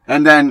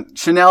And then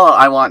Chanel,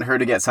 I want her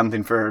to get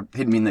something for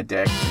hitting me in the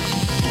dick.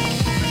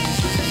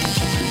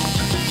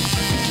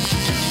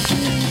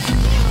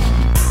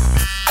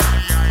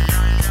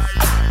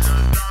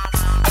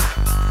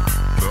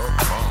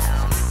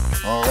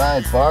 All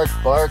right, bark,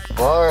 bark,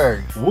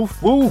 bark.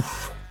 Woof,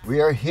 woof.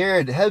 We are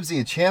here. The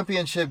Hebsy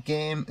championship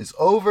game is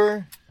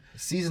over. The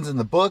season's in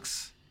the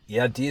books.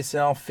 Yeah,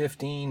 DSL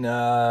 15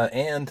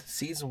 and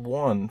season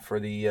 1 for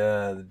the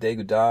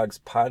Dago Dogs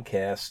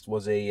podcast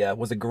was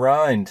a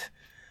grind.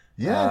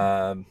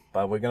 Yeah.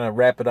 But we're gonna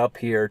wrap it up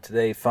here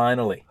today.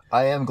 Finally,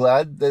 I am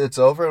glad that it's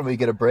over and we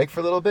get a break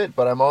for a little bit,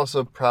 but I'm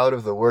also proud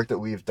of the work that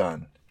we've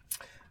done.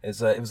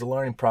 it was a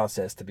learning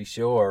process to be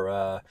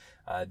sure.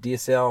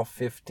 DSL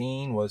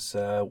 15 was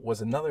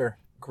another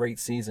great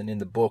season in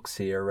the books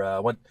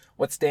here.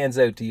 What stands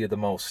out to you the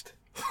most?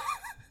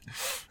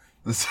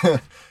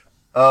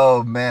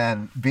 Oh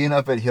man, being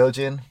up at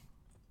Hyojin,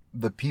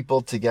 the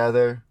people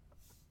together.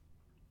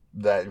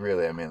 That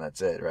really, I mean,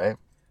 that's it, right?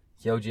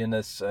 Hyojin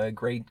is a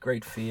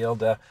great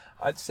field.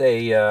 I'd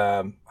say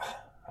I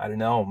don't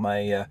know.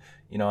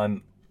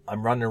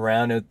 I'm running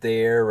around out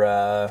there.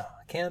 I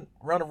can't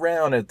run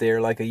around out there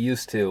like I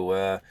used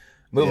to.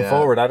 Moving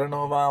forward, I don't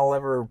know if I'll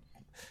ever.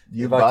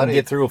 If I can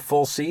get through a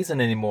full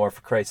season anymore,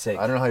 for Christ's sake.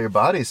 I don't know how your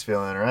body's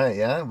feeling, right?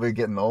 Yeah, we're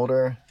getting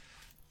older.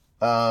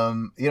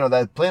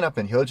 That playing up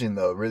in Hyojin,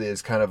 though, really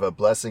is kind of a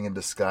blessing in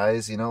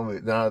disguise. There are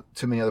not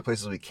too many other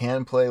places we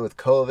can play with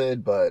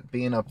COVID, but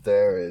being up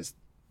there is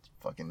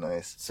fucking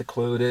nice.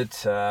 Secluded,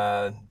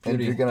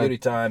 beauty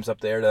times up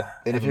there.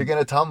 And if you're going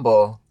to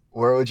tumble,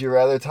 where would you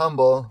rather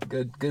tumble?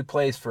 Good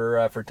place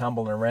for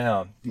tumbling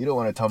around. You don't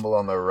want to tumble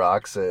on the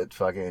rocks at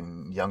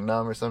fucking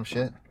Yeongnam or some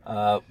shit.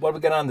 What have we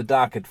got on the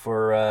docket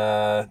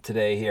for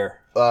today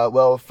here?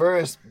 Well,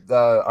 first,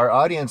 our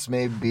audience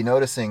may be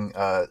noticing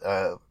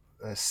a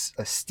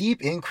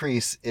steep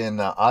increase in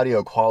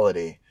audio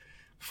quality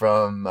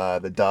from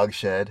the dog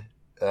shed.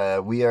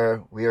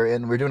 We're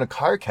doing a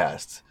car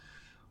cast.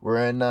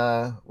 We're in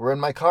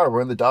my car.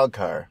 We're in the dog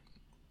car,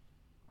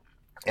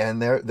 and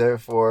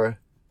therefore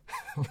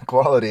the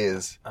quality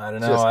is. I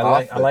don't know.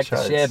 I like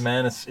the shed,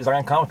 man. It's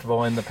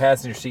uncomfortable in the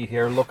passenger seat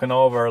here, looking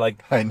over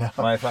like I know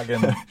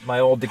my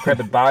old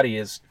decrepit body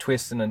is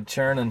twisting and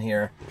churning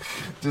here.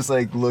 Just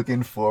like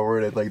looking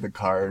forward at like the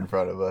car in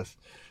front of us.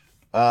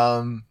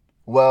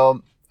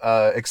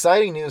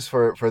 Exciting news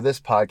for this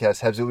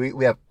podcast, Hebs.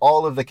 We have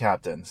all of the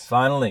captains.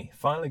 Finally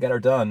got her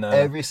done.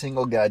 Every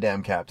single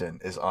goddamn captain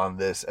is on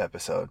this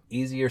episode.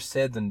 Easier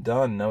said than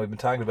done. Now, we've been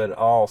talking about it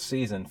all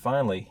season.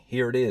 Finally,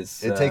 here it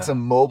is. It takes a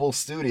mobile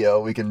studio.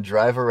 We can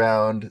drive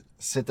around,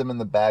 sit them in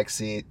the back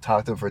seat,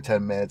 talk to them for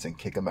 10 minutes, and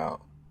kick them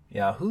out.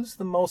 Yeah, who's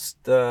the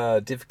most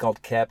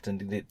difficult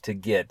captain to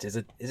get? Is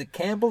it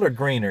Campbell or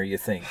Greener, you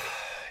think?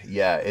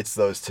 Yeah, it's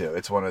those two.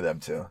 It's one of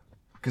them two.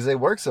 Because they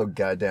work so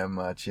goddamn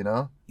much,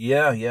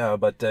 Yeah.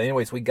 But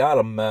anyways, we got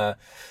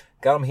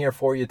them here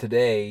for you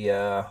today.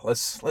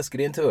 Let's get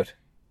into it.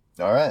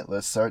 All right,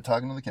 let's start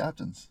talking to the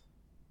captains.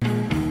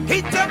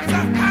 He jumps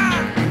up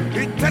high,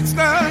 he touched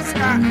the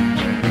sky.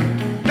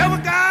 Never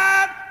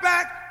got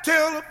back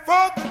till the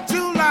 4th of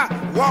July.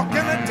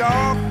 Walking the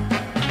dog,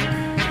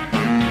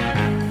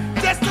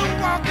 just a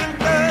walking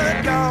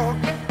the dog.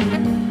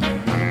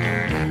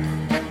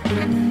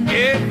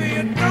 If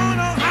you don't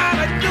know how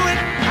to do it,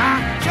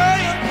 I'll show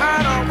you how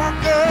to walk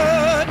the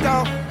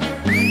dog.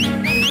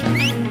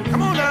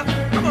 Come on now,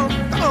 come on.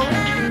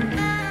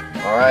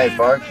 All right,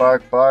 bark,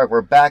 bark, bark.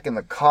 We're back in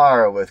the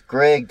car with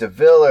Greg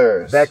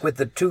DeVillers. Back with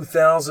the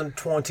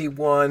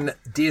 2021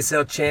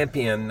 DSL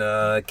champion,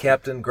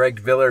 Captain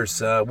Greg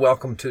DeVillers.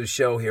 Welcome to the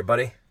show here,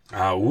 buddy.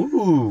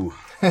 Woo!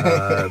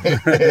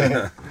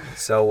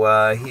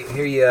 So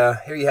here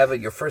you have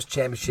it, your first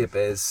championship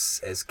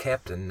as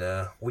captain.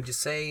 Would you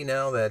say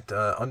now that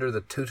under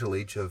the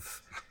tutelage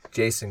of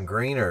Jason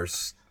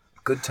Greener's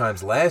good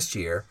times last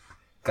year,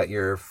 got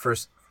your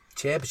first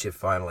championship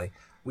finally,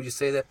 would you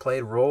say that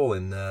played a role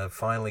in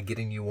finally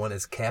getting you one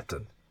as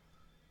captain?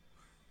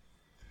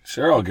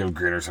 Sure, I'll give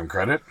Greener some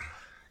credit.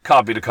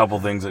 Copied a couple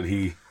things that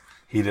he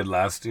did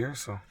last year,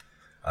 so.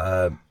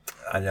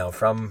 I know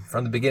from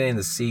the beginning of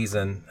the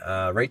season,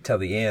 right till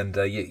the end,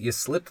 you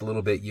slipped a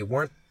little bit. You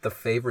weren't the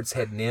favorites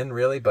heading in,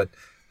 really, but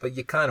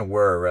you kind of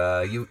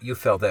were. You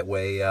felt that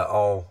way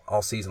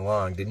all season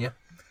long, didn't you?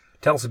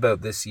 Tell us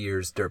about this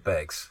year's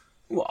Dirtbags.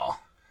 Well,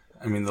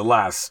 I mean, the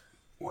last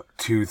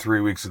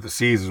 2-3 weeks of the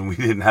season, we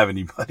didn't have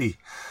anybody.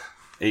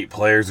 8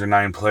 players or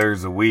 9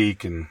 players a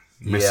week, and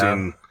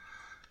missing.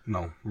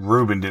 Yeah.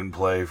 Ruben didn't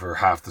play for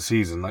half the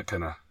season. That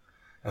kind of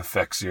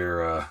affects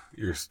your.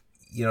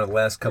 The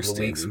last couple of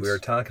weeks we were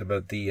talking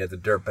about the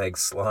Dirtbag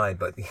slide,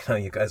 but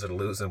you guys are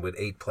losing with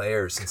 8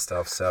 players and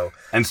stuff. So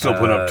and still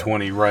putting up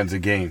 20 runs a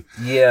game.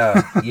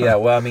 Yeah.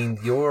 Well, I mean,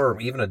 you're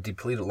even a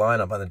depleted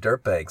lineup on the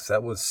Dirtbags.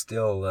 That was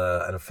still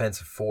an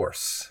offensive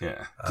force.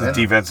 Yeah.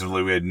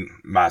 Defensively, we had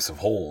massive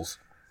holes.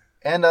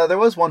 And there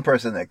was one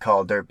person that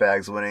called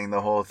Dirtbags winning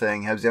the whole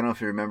thing. Hebs, I don't know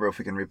if you remember, if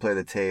we can replay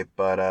the tape,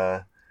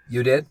 but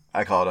you did?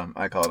 I called him.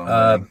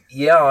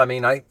 Yeah, I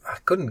mean, I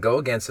couldn't go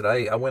against it.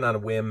 I went on a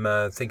whim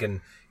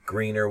thinking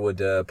Greener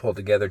would pull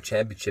together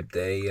championship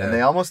day. And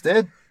they almost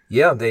did.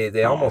 Yeah,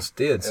 they almost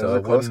did. So was a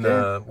it close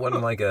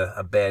wasn't like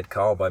a bad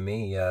call by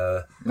me.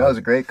 No, it was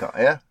a great call.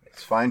 Yeah,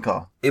 it's a fine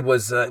call. It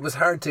was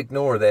hard to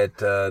ignore that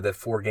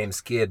 4-game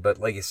skid, but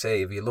like you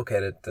say, if you look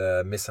at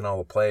it, missing all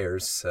the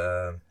players.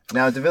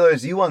 Now,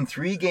 DeVillers, you won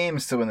 3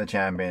 games to win the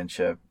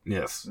championship.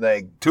 Yes.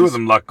 Like 2 of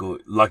them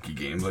lucky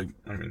games.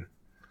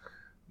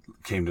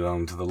 Came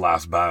down to the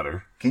last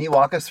batter. Can you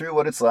walk us through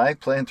what it's like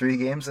playing 3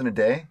 games in a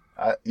day?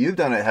 You've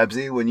done it,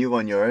 Hebsy, when you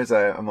won yours.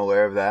 I'm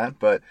aware of that,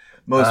 but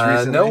most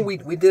recently, no,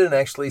 we didn't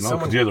actually. No,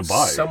 'cause you had to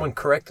buy. Someone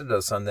corrected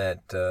us on that.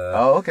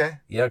 Oh, okay.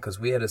 Yeah, because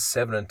we had a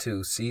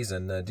 7-2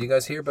 season. Do you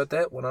guys hear about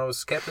that when I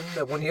was captain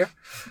that one year?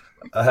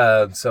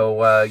 I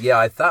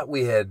thought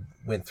we had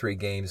went 3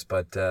 games,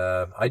 but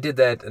I did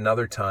that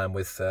another time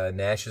with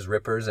Nash's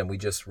Rippers, and we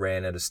just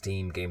ran out of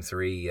steam. Game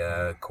 3,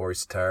 Corey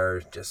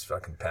Sitar just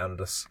fucking pounded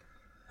us.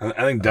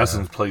 I think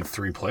Dustin's played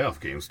 3 playoff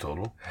games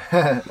total.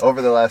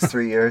 Over the last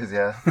 3 years,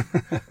 yeah.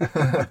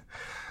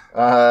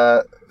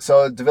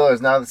 So,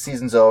 DeVillers, now the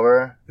season's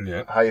over.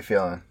 Yeah. How you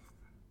feeling?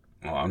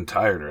 Well, I'm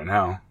tired right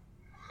now.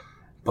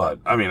 But,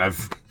 I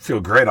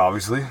feel great,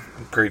 obviously.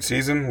 Great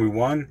season. We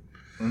won.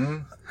 Mm-hmm.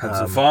 Had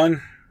some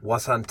fun.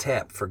 What's on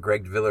tap for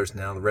Greg DeVillers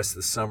now the rest of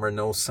the summer?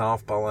 No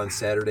softball on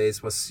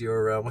Saturdays. What's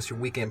your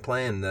weekend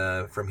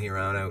plan from here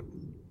on out?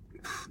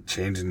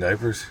 Changing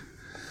diapers.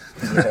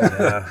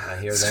 Yeah, I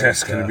hear It's that.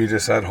 just going to be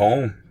just at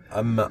home.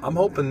 I'm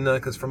hoping,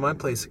 because from my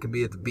place it can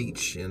be at the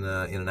beach in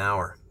an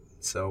hour.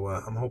 So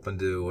I'm hoping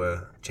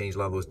to change a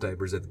lot of those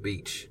diapers at the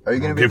beach. Are you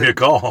going to be Give me a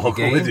call. I'll You go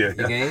game? with you.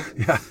 You game?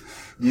 Yeah.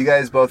 You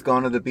guys both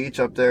going to the beach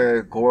up there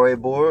at Gorey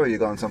Boar, or are you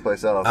going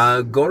someplace else?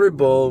 Goddard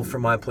Bowl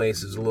from my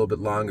place is a little bit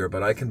longer,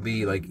 but I can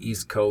be like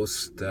East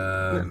Coast,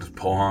 Just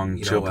Pohang,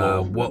 you know,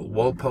 Chilpo.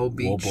 Walpole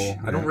Beach. Walpole,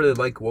 I don't yeah. really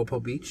like Walpole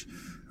Beach,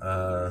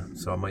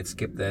 so I might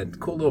skip that.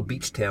 Cool little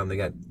beach town they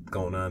got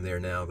going on there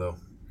now, though.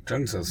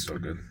 Jungsa's still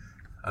good.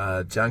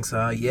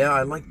 Jangsa, yeah,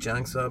 I like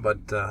Jangsa,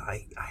 but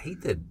I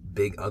hate that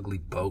big ugly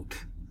boat.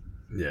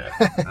 Yeah.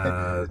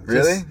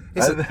 Really?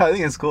 It's I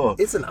think it's cool.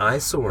 It's an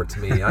eyesore to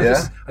me. I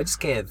just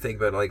can't think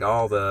about like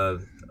all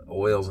the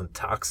oils and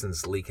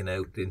toxins leaking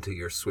out into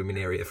your swimming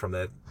area from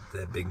that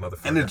big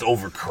motherfucker. And it's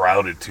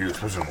overcrowded, too,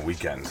 especially on the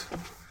weekends.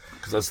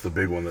 Because that's the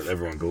big one that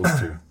everyone goes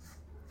to.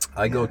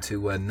 I go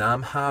to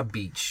Namha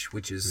Beach,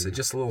 which is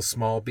just a little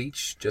small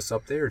beach just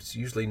up there. It's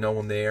usually no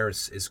one there.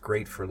 It's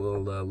great for a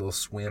little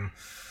swim.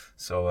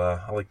 So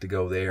I like to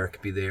go there.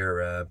 Could be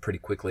there pretty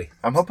quickly.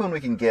 I'm hoping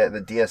we can get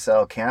the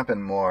DSL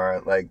camping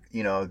more, like,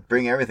 you know,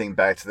 bring everything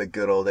back to the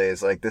good old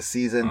days. Like this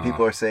season,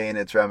 people are saying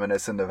it's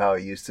reminiscent of how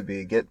it used to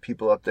be. Get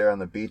people up there on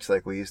the beach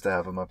like we used to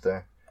have them up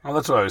there. Oh,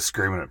 that's why I was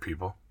screaming at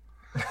people.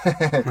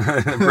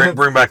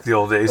 bring back the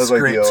old days. Those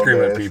like the old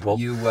Scream at days. people.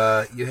 You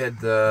had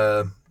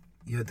the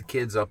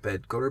kids up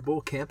at Goddard Bowl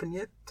camping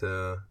yet?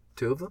 2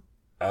 of them?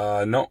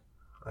 No.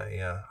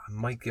 I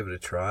might give it a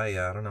try.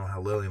 I don't know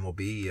how Lillian will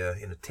be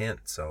in a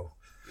tent, so.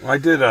 I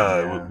did.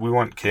 We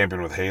went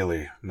camping with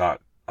Haley, not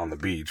on the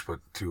beach, but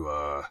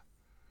to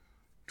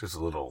just a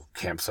little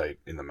campsite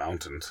in the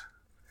mountains.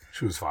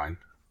 She was fine.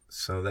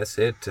 So that's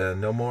it.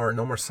 No more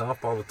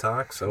softball to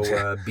talk.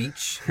 So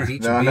beach No,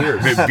 and no.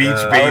 beers. Beach,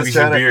 babies,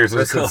 trying and to- beers. Let's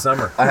Rest of go. the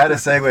summer. I had a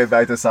segue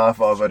back to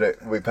softball,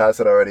 but we passed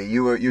it already.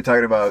 You were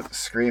talking about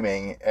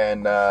screaming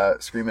and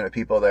screaming at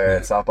people there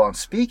at softball. And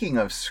speaking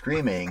of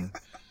screaming,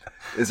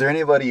 is there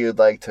anybody you'd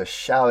like to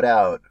shout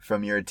out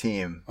from your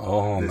team?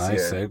 Oh, this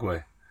nice year?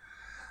 segue.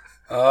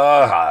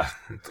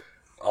 It's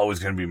always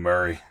going to be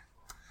Murray.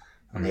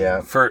 I mean,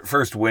 Yeah.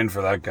 First win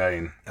for that guy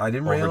in I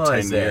didn't over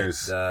realize 10 that.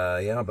 years.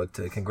 But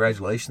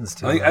congratulations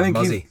to I think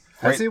Muzzy.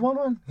 Has he won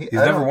one? He's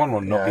never won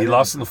one. No, he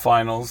lost in the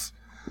finals.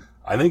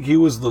 I think he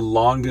was the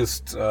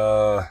longest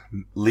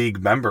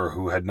league member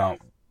who had not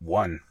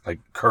won, like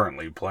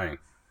currently playing.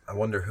 I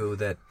wonder who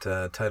that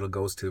title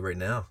goes to right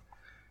now.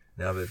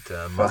 Now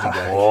that Muzzy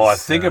got Oh, I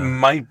his, think it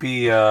might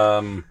be.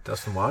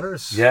 Dustin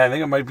Waters. Yeah, I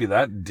think it might be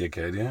that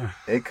dickhead. Yeah,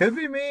 It could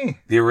be me.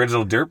 the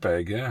original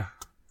dirtbag. Yeah.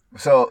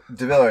 So,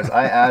 DeVillers,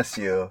 I asked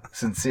you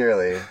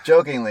sincerely,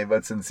 jokingly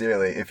but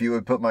sincerely, if you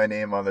would put my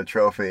name on the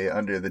trophy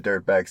under the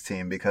Dirtbags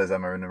team because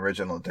I'm an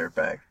original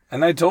dirtbag.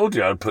 And I told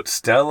you I'd put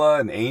Stella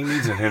and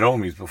Amy's and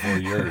Hinomi's before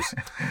yours.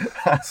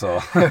 So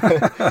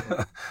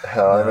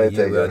Hell, I may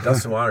take it.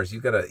 Dustin Waters,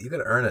 you gotta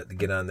earn it to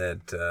get on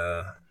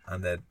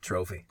that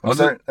trophy. I'm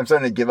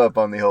starting to give up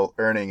on the whole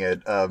earning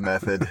it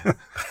method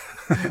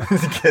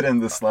to get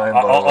in the slime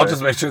ball. I'll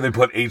just make sure they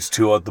put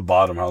H2 at the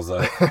bottom. How's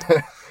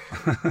that?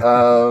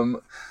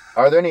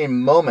 Are there any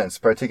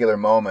particular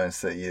moments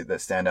that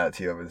stand out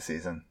to you over the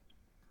season,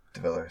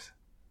 DeVillers?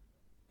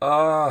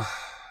 I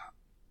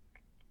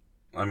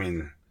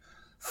mean,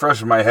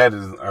 fresh in my head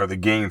are the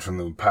games from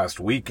the past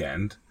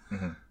weekend.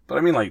 Mm-hmm. But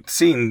I mean, like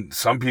seeing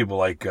some people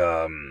like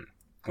Kevin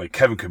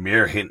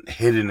Kamir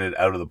hitting it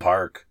out of the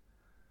park.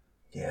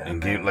 Yeah,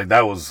 And game, like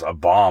that was a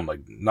bomb.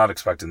 Like not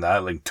expecting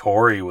that. Like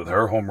Tori with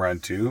her home run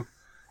too,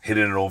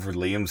 hitting it over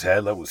Liam's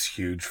head. That was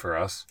huge for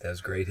us. That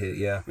was a great hit,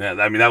 yeah. Yeah,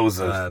 I mean that was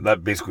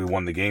that basically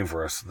won the game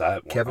for us.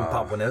 That Kevin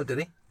popped one out, did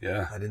he?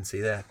 Yeah. I didn't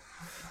see that.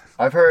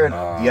 I've heard.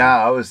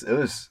 I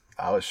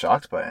was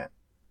shocked by it.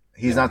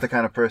 He's not the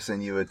kind of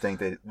person you would think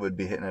that would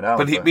be hitting it out.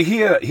 But he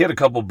had a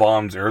couple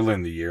bombs early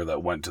in the year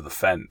that went to the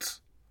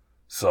fence.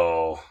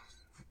 So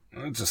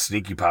it's a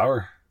sneaky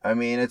power. I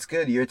mean, it's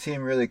good. Your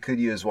team really could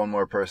use one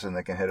more person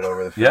that can hit it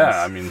over the fence.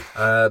 Yeah, I mean,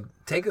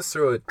 take us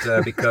through it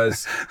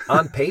because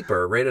on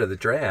paper, right out of the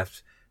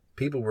draft,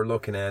 people were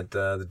looking at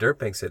the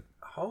Dirtbags and said,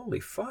 "Holy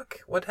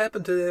fuck! What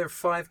happened to their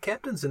 5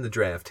 captains in the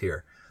draft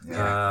here?"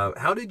 Yeah.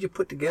 How did you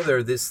put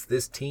together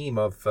this team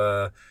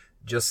of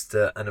just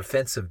an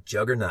offensive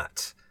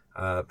juggernaut?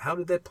 How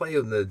did that play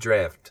in the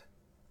draft?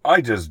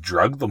 I just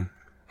drugged them.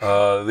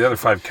 The other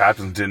 5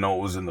 captains didn't know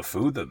what was in the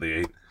food that they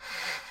ate.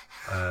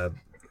 I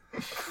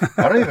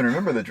don't even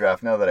remember the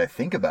draft now that I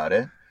think about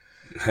it.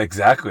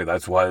 Exactly.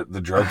 That's why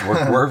the drugs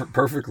worked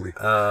perfectly.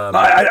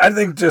 I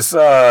think just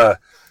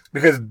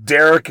because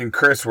Derek and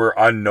Chris were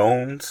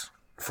unknowns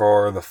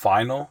for the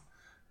final,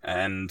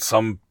 and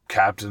some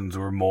captains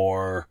were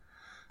more...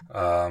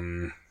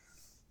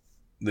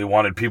 they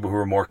wanted people who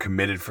were more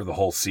committed for the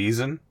whole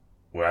season,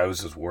 where I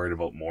was just worried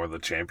about more of the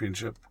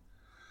championship.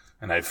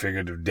 And I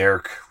figured if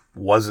Derek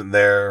wasn't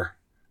there,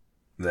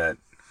 that,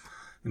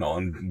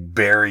 and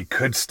Barry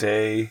could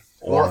stay,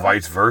 or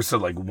vice versa,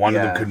 like one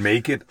of them could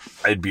make it,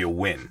 I'd be a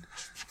win.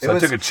 So I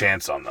took a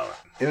chance on that.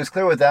 It was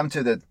clear with them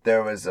too that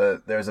there was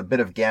a bit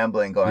of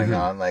gambling going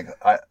on. Like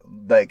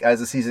as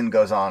the season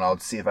goes on, I'll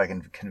see if I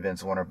can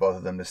convince one or both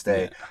of them to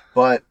stay. Yeah.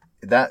 But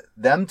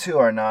them two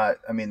are not.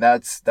 I mean,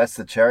 that's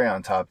the cherry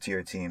on top to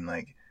your team.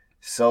 Like,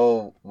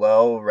 so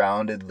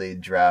well-roundedly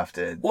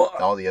drafted. Well,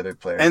 all the other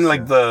players, and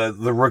like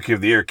the rookie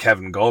of the year,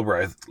 Kevin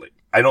Galbraith. Like,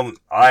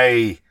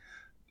 I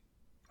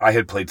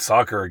had played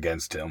soccer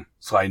against him,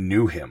 so I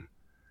knew him.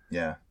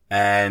 Yeah.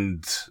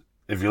 And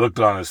if you looked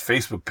on his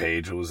Facebook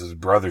page, it was his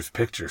brother's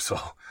picture, so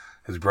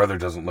his brother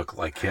doesn't look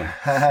like him.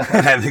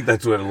 And I think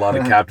that's what a lot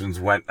of captains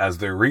went as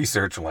their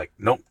research. Like,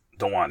 nope,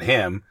 don't want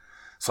him.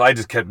 So I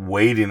just kept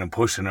waiting and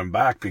pushing him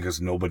back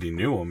because nobody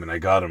knew him, and I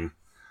got him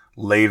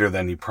later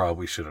than he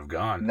probably should have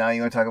gone. Now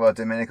you want to talk about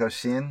Domenico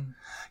Shin?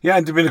 Yeah,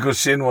 Domenico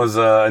Shin was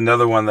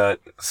another one that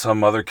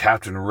some other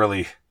captain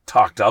really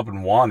talked up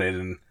and wanted,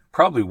 and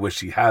probably wish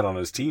he had on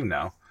his team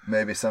now.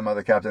 Maybe some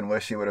other captain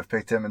wish he would have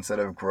picked him instead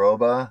of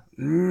Groba.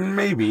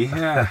 Maybe,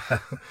 yeah.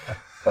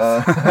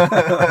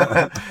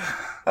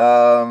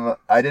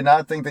 I did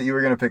not think that you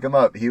were going to pick him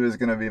up. He was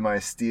going to be my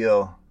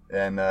steal,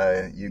 and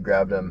you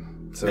grabbed him.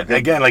 So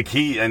again, like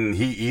he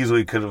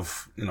easily could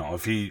have,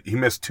 if he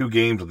missed 2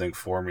 games, I think,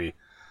 for me,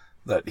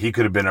 that he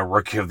could have been a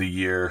Rookie of the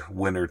Year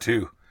winner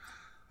too.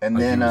 And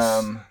then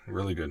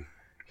really good.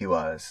 He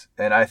was.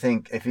 And I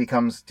think if he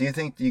comes, do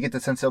you get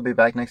the sense he'll be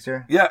back next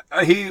year? Yeah,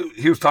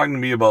 he was talking to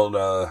me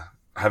about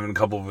having a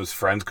couple of his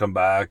friends come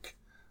back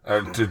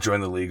to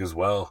join the league as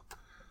well.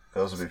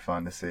 Those will be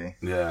fun to see.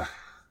 Yeah.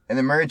 And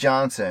then Murray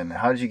Johnson.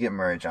 How did you get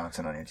Murray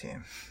Johnson on your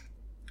team?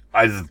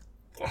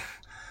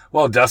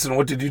 Well, Dustin,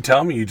 what did you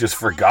tell me? You just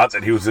forgot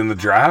that he was in the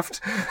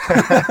draft?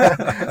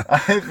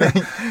 I think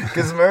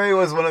because Murray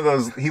was one of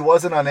those. He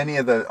wasn't on any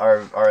of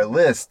our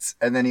lists,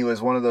 and then he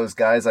was one of those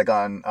guys. Like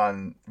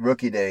on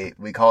rookie day,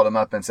 we called him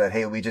up and said,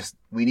 "Hey, we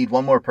need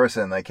one more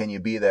person. Like, can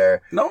you be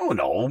there?"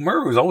 No,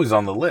 Murray was always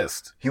on the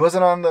list. He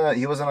wasn't on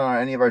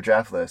any of our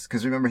draft lists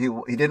because remember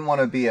he didn't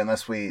want to be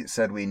unless we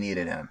said we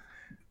needed him.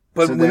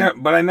 But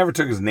but I never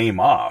took his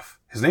name off.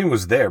 His name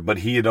was there, but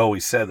he had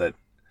always said that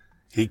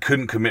he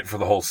couldn't commit for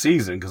the whole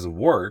season because of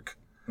work.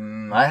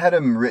 I had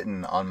him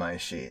written on my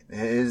sheet.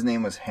 His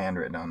name was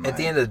handwritten on mine. At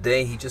the end of the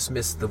day, he just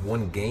missed the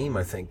 1 game,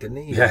 I think,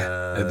 didn't he?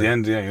 Yeah, at the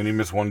end, he only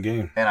missed 1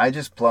 game. And I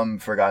just plumb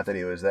forgot that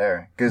he was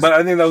there. But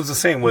I think that was the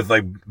same with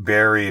like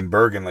Barry and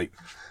Bergen. Like,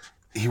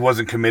 he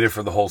wasn't committed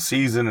for the whole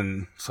season,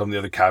 and some of the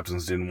other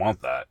captains didn't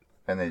want that.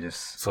 And they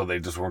just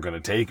weren't going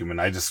to take him,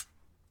 and I just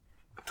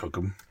took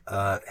him.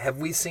 Have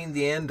we seen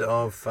the end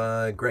of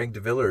Greg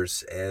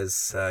DeVillers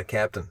as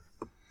captain?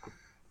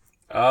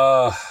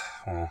 Well,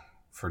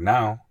 for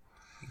now.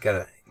 You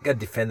gotta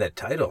defend that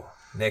title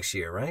next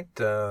year, right?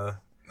 You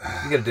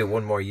gotta do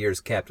 1 more year as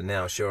captain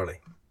now, surely.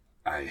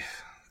 I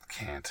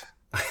can't.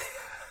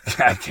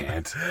 I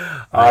can't.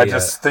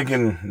 Just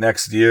thinking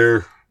next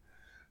year,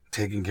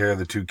 taking care of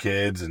the 2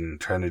 kids and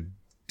trying to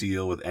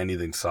deal with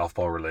anything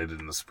softball related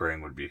in the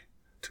spring would be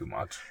too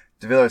much.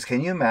 DeVillers,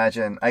 can you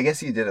imagine? I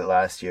guess you did it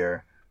last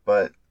year,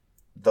 but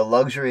the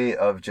luxury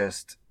of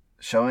just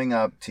showing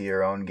up to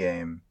your own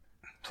game,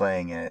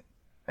 playing it,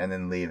 and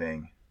then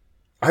leaving.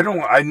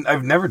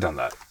 I've never done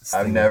that.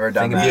 I've never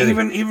done that.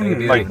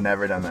 Even like I've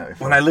never done that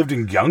before. When I lived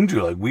in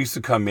Gyeongju, like we used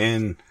to come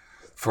in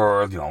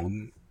for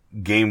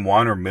game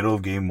 1 or middle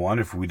of game 1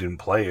 if we didn't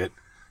play it,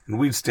 and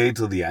we'd stay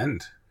till the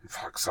end.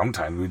 Fuck,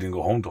 sometimes we didn't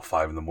go home till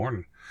 5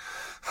 a.m.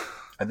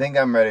 I think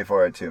I'm ready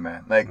for it too,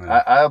 man. Like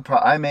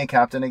I may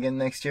captain again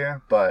next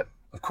year, but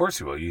of course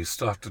you will. You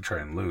still have to try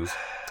and lose.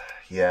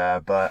 Yeah,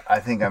 but I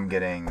think I'm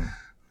getting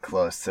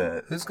close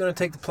to. Who's going to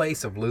take the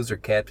place of loser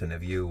captain?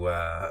 Have you?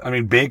 I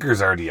mean,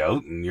 Baker's already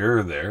out, and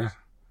you're there.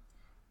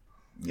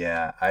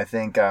 Yeah, I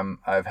think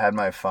I've had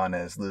my fun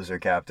as loser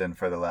captain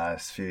for the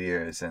last few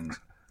years, and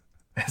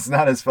It's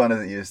not as fun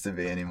as it used to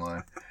be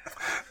anymore.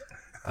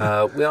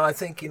 Well, I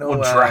think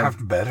We'll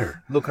draft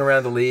better. looking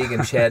around the league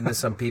and chatting to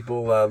some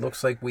people,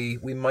 looks like we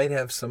might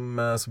have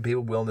some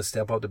people willing to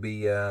step up to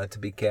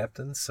be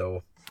captains.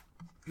 So,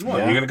 Well,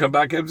 Yeah. you gonna come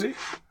back, Ebsy?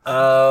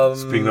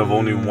 Speaking of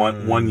only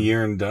one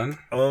year and done.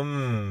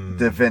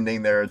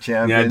 Defending their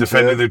championship. Yeah,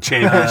 defending their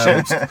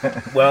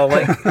championships. well,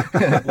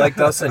 like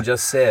Dustin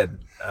just said,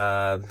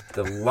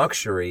 the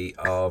luxury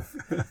of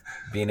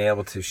being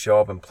able to show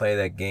up and play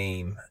that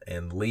game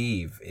and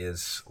leave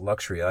is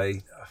luxury.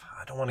 I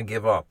don't want to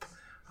give up,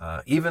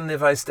 even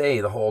if I stay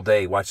the whole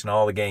day watching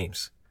all the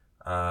games.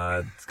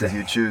 Because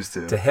you choose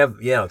to. To have,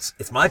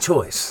 it's my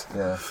choice.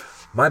 Yeah.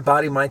 My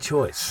body, my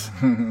choice.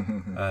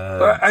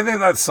 But I think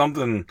that's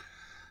something,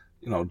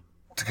 to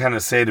kind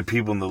of say to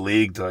people in the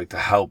league to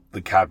help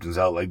the captains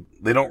out. Like,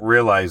 they don't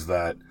realize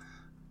that,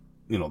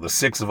 the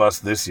 6 of us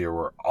this year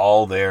were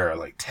all there at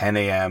like 10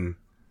 a.m.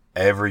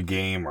 every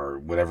game or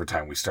whatever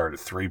time we start at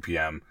 3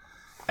 p.m.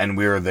 And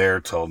we were there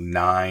till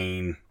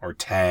 9 or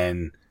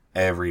 10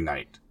 every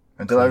night.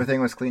 Until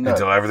everything was cleaned up.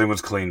 Until everything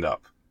was cleaned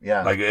up.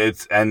 Yeah. Like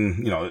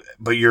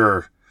but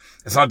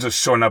it's not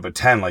just showing up at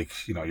 10, like,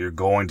 you're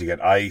going to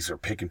get ice or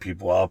picking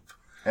people up.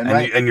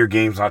 And your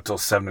game's not till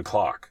 7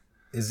 o'clock.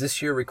 Is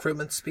this your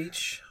recruitment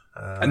speech?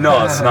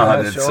 No, it's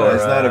not. It's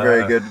not a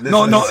very good.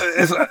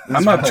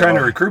 I'm not trying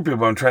to recruit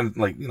people. I'm trying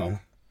to,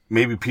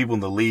 maybe people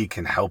in the league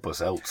can help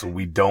us out so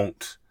we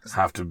don't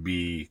have to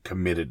be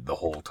committed the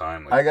whole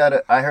time. I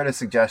heard a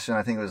suggestion.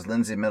 I think it was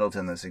Lindsay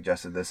Middleton that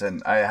suggested this,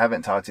 and I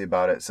haven't talked to you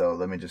about it, so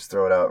let me just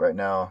throw it out right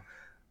now.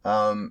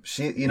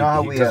 He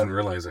doesn't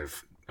realize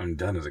I'm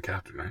done as a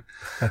captain, right?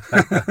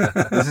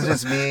 This is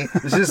just me.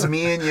 This is just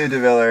me and you,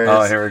 DeVillers.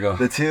 Oh, here we go.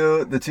 The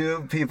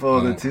two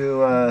people.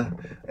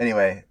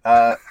 Anyway,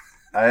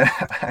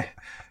 I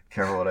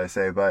careful what I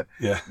say, but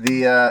yeah.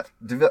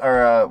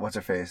 What's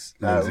her face?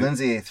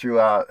 Lindsay threw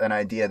out an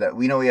idea that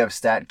we have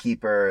Stat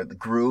Keeper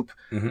group,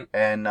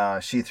 and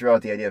she threw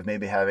out the idea of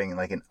maybe having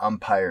like an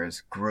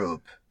umpires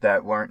group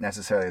that weren't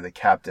necessarily the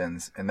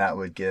captains, and that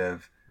would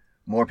give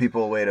more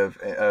people a way of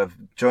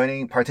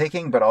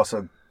partaking, but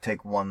also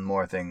take one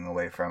more thing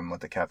away from what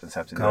the captains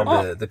have to do.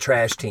 Called the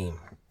trash team,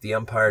 the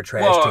umpire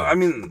trash team. I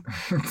mean,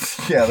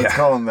 let's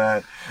call them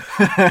that.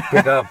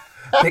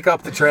 Pick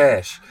up the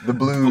trash. The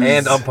blues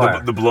and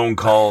umpire. The blown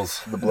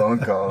calls. The blown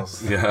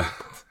calls. Yeah.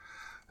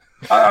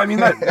 I mean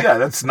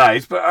that's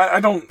nice, but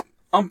I don't.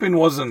 Umping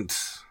wasn't,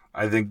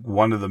 I think,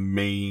 one of the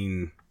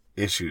main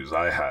issues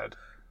I had,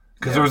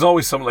 because there was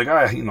always something like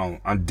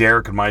on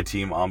Derek and my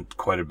team umped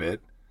quite a bit.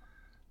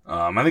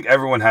 I think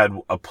everyone had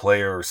a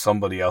player or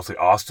somebody else. Like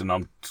Austin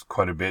umped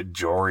quite a bit.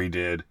 Jory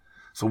did.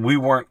 So we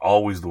weren't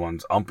always the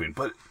ones umping.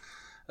 But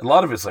a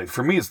lot of it's like,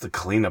 for me, it's the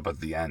cleanup at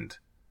the end.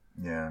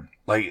 Yeah.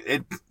 Like,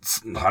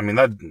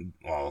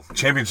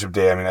 championship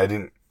day, I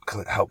didn't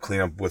help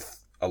clean up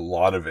with a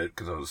lot of it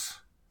because I was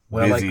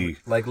busy.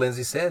 Like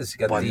Lindsay says,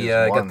 you got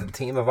the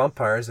team of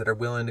umpires that are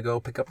willing to go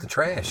pick up the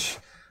trash.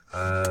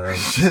 There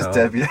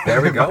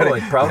we go.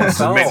 Like, problem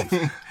solved.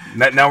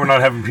 Now we're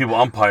not having people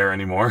umpire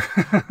anymore.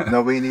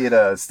 No, we need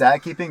a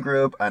stat keeping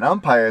group, an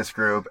umpires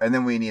group, and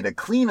then we need a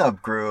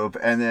cleanup group,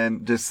 and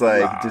then just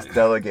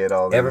delegate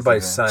all.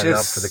 Everybody sign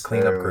up for the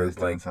cleanup group.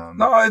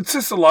 No, it's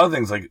just a lot of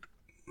things. Like,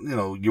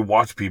 you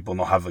watch people and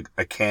they'll have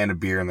a can of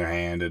beer in their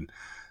hand, and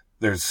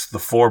there's the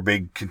 4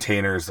 big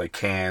containers, like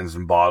cans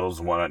and bottles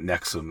and whatnot,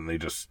 next to them, and they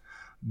just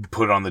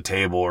put it on the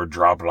table or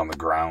drop it on the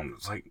ground.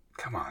 It's like,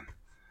 come on.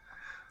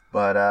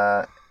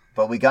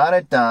 But we got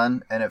it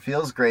done, and it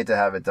feels great to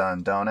have it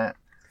done, don't it?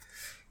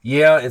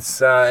 Yeah,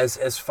 it's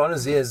as fun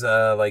as it is.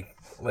 Like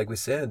we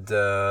said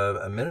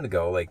a minute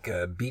ago, like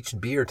beach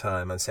and beer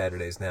time on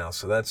Saturdays now.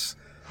 So it's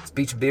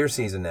beach and beer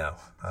season now.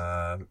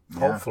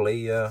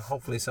 Hopefully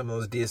some of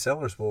those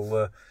DSLers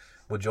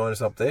will join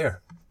us up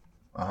there.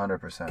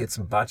 100%. Get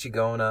some bocce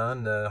going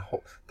on.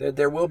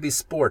 There will be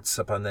sports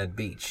up on that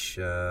beach.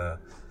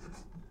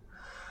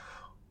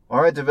 All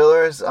right,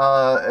 DeVillers,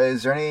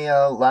 is there any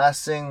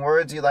lasting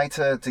words you'd like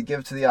to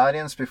give to the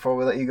audience before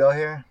we let you go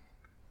here?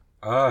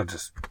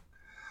 Just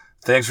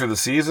thanks for the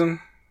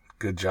season.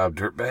 Good job,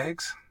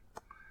 Dirtbags.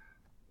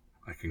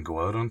 I can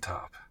go out on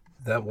top.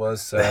 That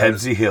was the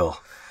Hebsy Hill.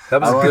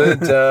 That was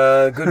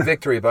a good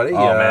victory, buddy.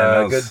 Oh man,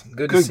 that was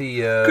good to see.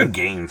 Good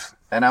games.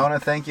 And I want to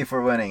thank you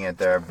for winning it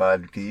there,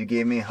 bud, because you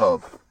gave me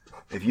hope.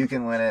 If you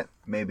can win it,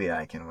 maybe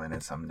I can win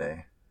it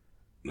someday.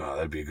 No,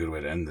 that'd be a good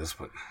way to end this,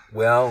 but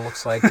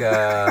looks like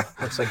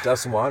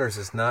Dustin Waters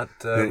is not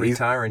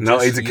retiring. No,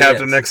 he's a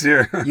captain next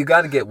year. You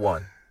got to get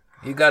one.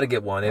 If you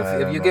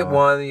get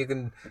one, you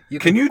can.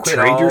 Can you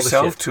trade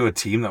yourself to a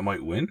team that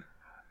might win?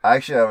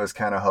 Actually, I was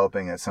kind of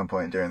hoping at some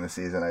point during the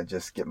season I'd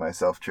just get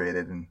myself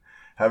traded and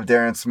have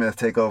Darren Smith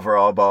take over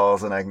all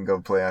balls, and I can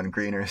go play on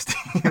Greener's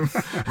team.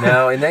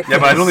 Now, in that case,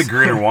 but I don't think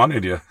Greener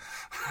wanted you.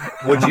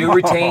 Would you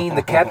retain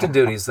the captain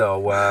duties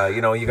though?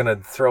 You're gonna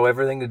throw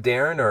everything to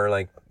Darren, or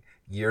like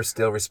you're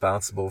still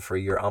responsible for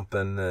your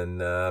umping and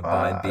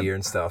buying beer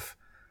and stuff?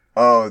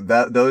 Oh,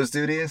 those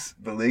duties,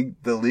 the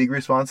league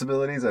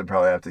responsibilities, I'd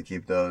probably have to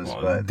keep those.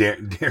 Well, but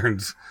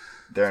Darren's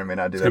Darren may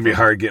not do It's that. gonna be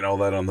hard getting all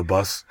that on the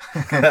bus.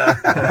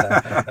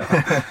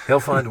 He'll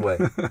find a way.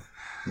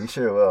 You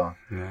sure will.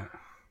 Yeah.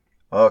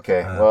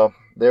 Okay, well,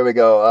 there we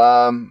go.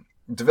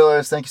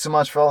 DeVillers, thank you so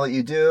much for all that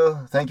you do.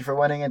 Thank you for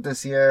winning it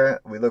this year.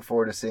 We look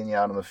forward to seeing you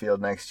out on the field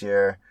next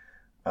year.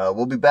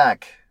 We'll be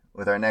back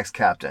with our next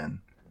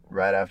captain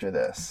right after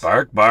this.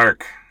 Bark,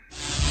 bark.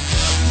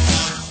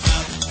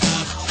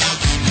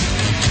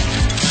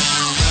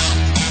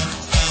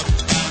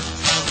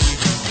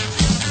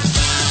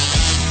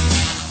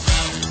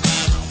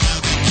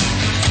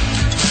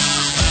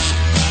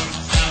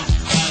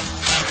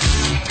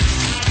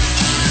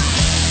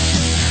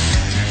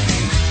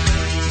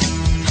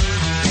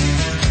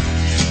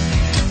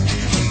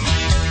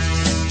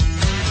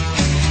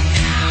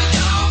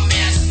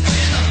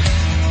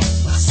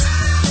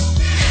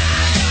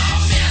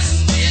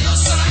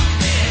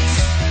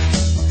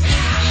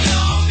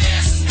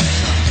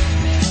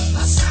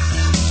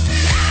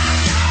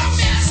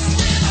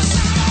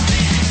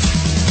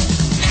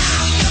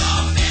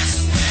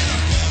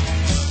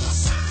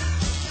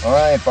 All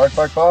right, bark,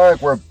 bark,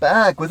 bark. We're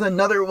back with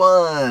another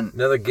one.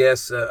 Another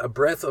guess, a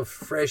breath of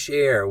fresh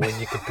air when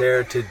you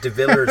compare it to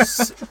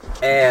DeViller's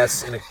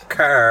ass in a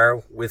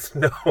car with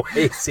no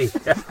AC.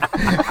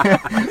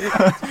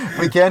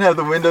 We can't have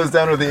the windows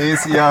down with the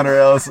AC on, or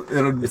else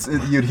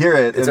you'd hear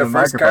it It's in our the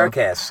first microphone. car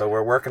cast, so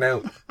we're working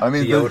out I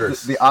mean, the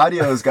odors. the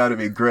audio's got to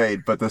be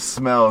great, but the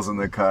smells in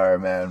the car,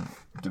 man.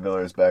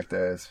 DeVillers back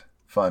there is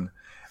fun.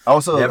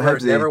 Also, Never,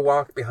 Hebsy, never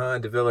walk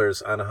behind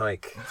DeVillers on a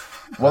hike.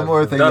 one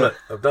more thing.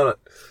 I've done it.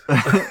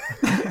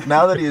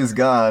 Now that he is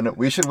gone,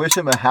 we should wish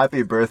him a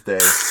happy birthday.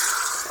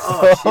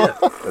 Oh,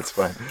 shit. That's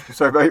fine.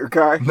 Sorry about your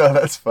car. No,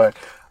 that's fine.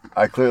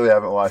 I clearly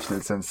haven't watched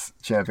it since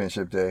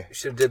Championship Day. You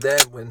should have did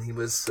that when he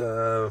was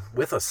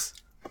with us.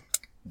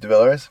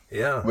 DeVillers,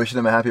 Yeah. wishing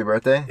him a happy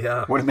birthday.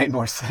 Yeah. Would have made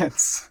more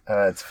sense.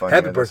 It's funny.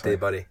 Happy man, birthday, that's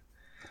buddy. funny.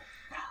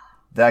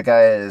 That guy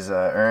has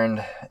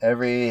earned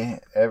every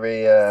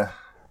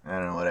I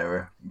don't know,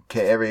 whatever.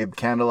 Every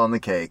candle on the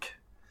cake.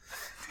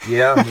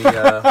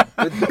 Yeah,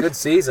 good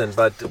season,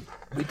 but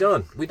we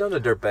done a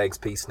Dirtbags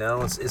piece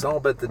now. It's all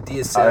about the I know.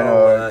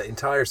 DSL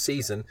entire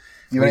season.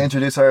 You want to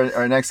introduce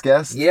our next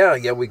guest?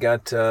 Yeah, we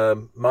got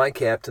my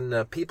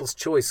captain, People's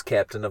Choice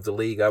captain of the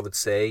league, I would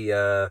say,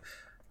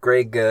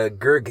 Greg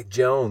Gerg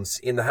Jones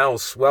in the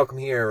house. Welcome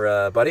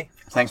here, buddy.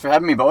 Thanks for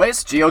having me,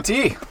 boys.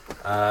 GOT.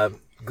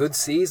 Good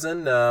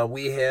season.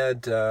 We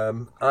had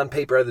on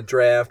paper at the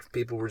draft,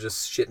 people were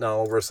just shitting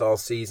all over us all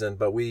season,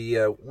 but we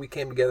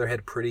came together, had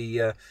a pretty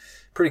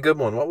good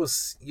one. What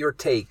was your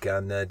take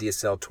on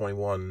DSL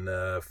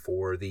 21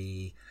 for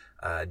the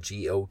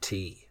GOT?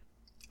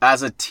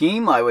 As a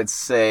team, I would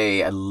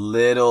say a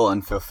little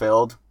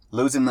unfulfilled.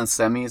 Losing the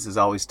semis is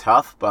always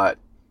tough, but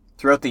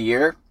throughout the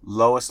year,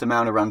 lowest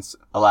amount of runs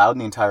allowed in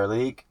the entire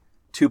league.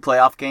 2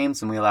 playoff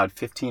games, and we allowed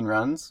 15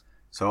 runs.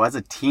 So as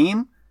a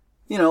team,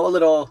 a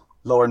little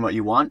lower than what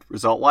you want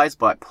result-wise,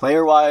 but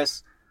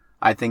player-wise,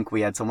 I think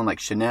we had someone like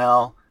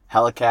Chanel,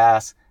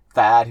 Helikas,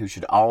 Thad, who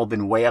should all have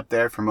been way up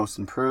there for most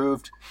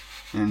improved.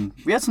 And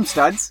we had some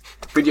studs.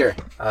 Good year.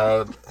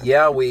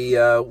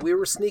 We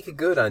were sneaky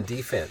good on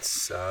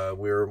defense.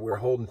 We were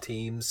holding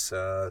teams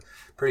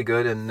pretty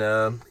good,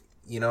 and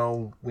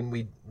when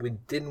we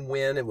didn't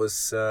win, it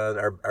was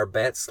our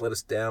bats let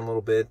us down a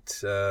little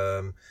bit,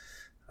 or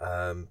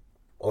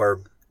a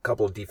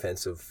couple of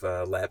defensive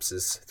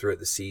lapses throughout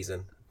the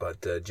season.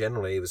 But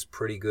generally, it was a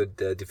pretty good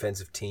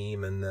defensive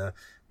team, and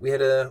we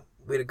had a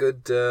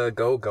good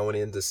go going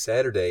into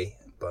Saturday,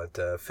 but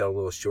fell a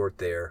little short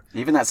there.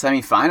 Even that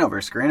semi-final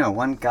versus Greeno,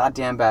 one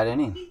goddamn bad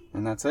inning,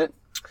 and that's it.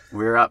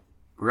 We're up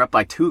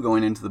by 2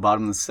 going into the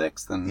bottom of the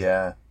 6th, and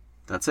Yeah.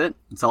 that's it.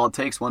 It's all it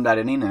takes, one bad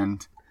inning,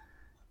 and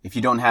if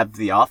you don't have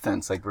the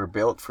offense, like we're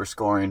built for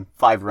scoring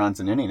 5 runs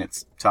an inning,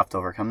 it's tough to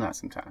overcome that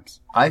sometimes.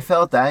 I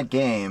felt that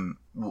game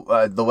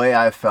the way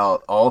I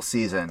felt all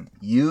season.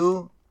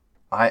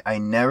 I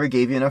never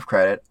gave you enough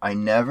credit. I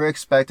never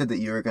expected that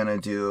you were going to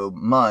do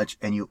much,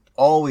 and you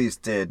always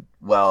did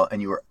well,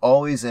 and you were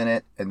always in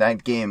it, and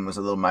that game was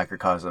a little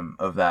microcosm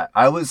of that.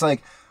 I was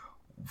like,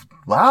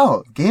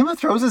 wow, Game of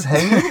Thrones is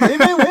hanging. They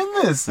may win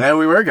this. Yeah,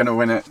 we were going to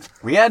win it.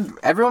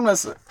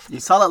 You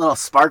saw that little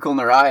sparkle in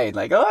their eye,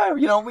 like,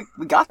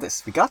 we got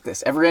this. We got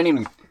this. Every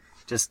inning,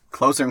 just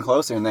closer and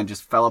closer, and then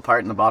just fell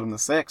apart in the bottom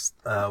of the 6th.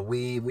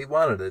 We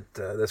wanted it,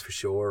 that's for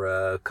sure.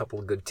 A couple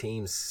of good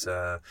teams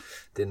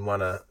didn't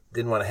want to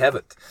have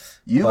it.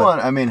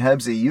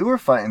 Hebsy, you were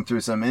fighting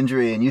through some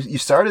injury, and you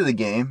started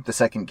the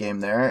second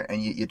game there,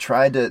 and you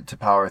tried to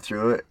power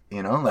through it,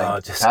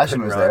 Just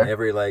passion couldn't was run.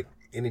 there.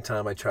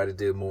 Anytime I try to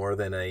do more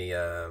than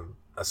a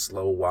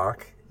slow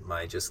walk,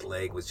 my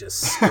leg was just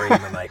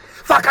screaming like,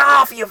 fuck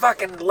off, you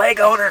fucking leg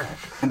owner.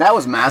 And that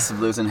was massive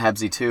losing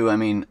Hebsy, too. I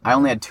mean, I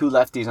only had 2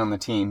 lefties on the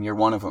team. You're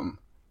one of them.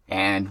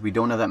 And we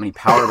don't have that many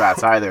power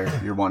bats either.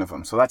 You're one of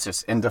them. So that's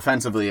just, and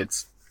defensively,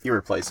 it's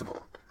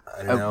irreplaceable.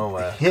 I don't know.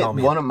 hit call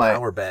me one a of my-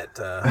 power bat.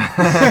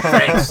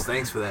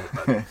 Thanks for that.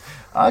 Buddy.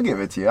 I'll give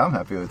it to you. I'm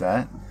happy with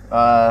that.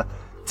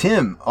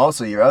 Tim,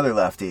 also your other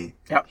lefty,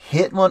 Yep.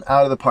 hit one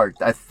out of the park.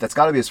 That's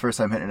got to be his first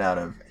time hitting it out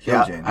of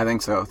Yeah, Eugene. I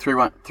think so.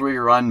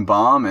 Three-run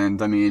bomb,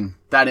 and I mean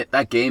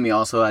that game he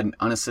also had an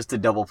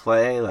unassisted double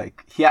play.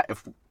 Like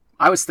if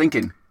I was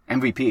thinking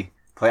MVP,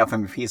 playoff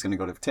MVP is going to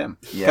go to Tim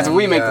because if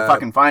we make the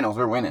fucking finals,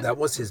 we're winning. That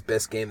was his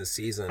best game of the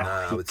season,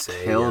 I would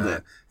say. killed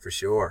it. For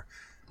sure.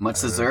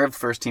 Much deserved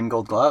first team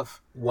Gold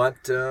Glove. What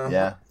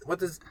Yeah. What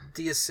does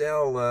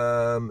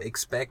DSL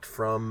expect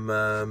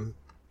from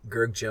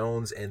Gerg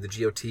Jones and the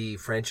GOT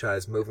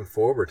franchise moving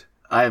forward?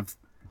 I've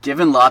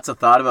given lots of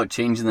thought about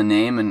changing the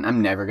name, and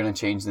I'm never going to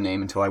change the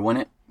name until I win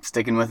it.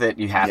 Sticking with it,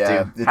 you have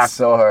Yeah, to. it's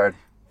so hard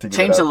to give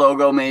Change it the up.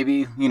 logo,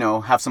 maybe,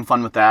 have some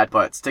fun with that,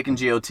 but sticking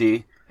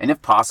GOT. And if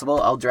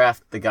possible, I'll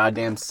draft the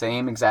goddamn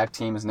same exact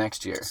team as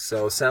next year.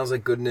 So sounds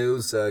like good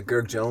news.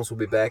 Gerg Jones will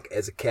be back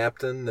as a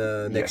captain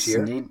next Yes, year.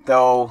 indeed.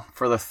 Though,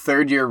 for the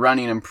third year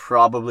running, I'm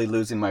probably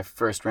losing my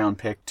first round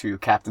pick to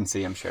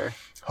captaincy, I'm sure.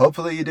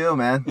 Hopefully you do,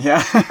 man.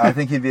 Yeah. I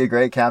think he'd be a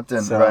great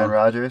captain, So- Ryan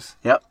Rogers.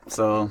 Yep.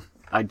 So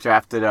I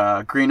drafted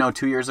Greeno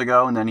 2 years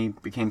ago, and then he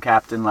became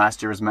captain.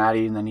 Last year was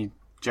Matty, and then he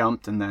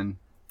jumped, and then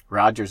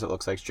Rogers, it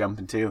looks like, is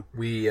jumping too.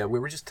 We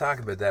were just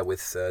talking about that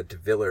with De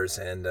Villers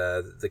and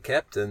the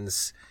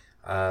captains.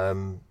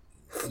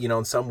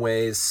 In some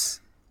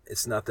ways,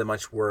 it's not that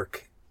much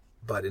work,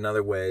 but in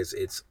other ways,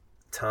 it's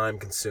time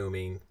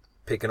consuming.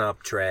 Picking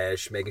up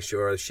trash, making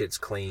sure the shit's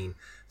clean.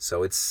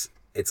 So it's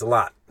a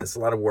lot. It's a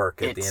lot of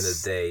work at the end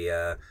of the day.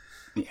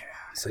 Yeah.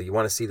 So you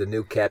want to see the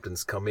new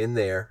captains come in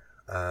there,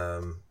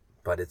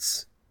 but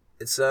it's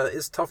a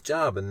tough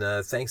job.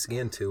 And thanks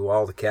again to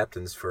all the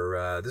captains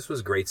for this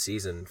was a great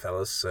season,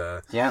 fellas.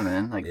 Yeah,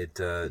 man. Like, It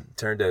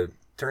turned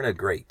out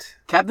great.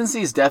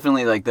 captaincy is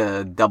definitely like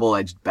the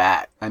double-edged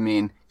bat. I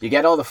mean, you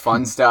get all the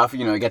fun stuff,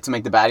 you get to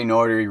make the batting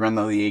order, you run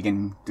the league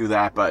and do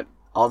that, but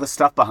all the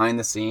stuff behind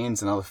the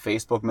scenes and all the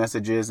Facebook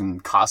messages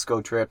and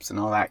Costco trips and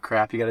all that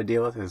crap you got to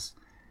deal with is,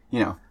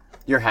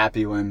 you're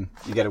happy when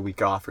you get a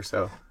week off or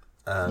so.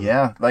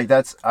 Yeah, like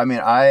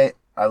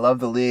I love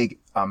the league.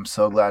 I'm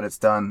so glad it's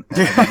done.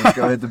 And I can just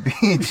go hit the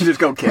beach. You just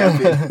go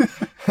camping.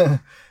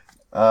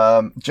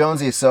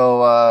 Jonesy,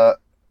 so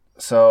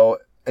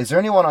is there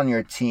anyone on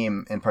your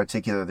team in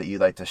particular that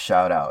you'd like to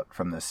shout out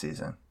from this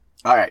season?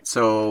 All right,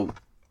 so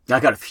I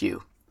got a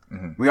few.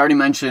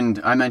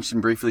 Mm-hmm. I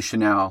mentioned briefly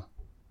Chanel.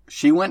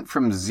 She went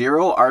from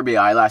 0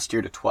 RBI last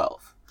year to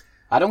 12.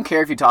 I don't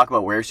care if you talk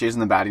about where she is in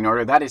the batting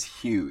order. That is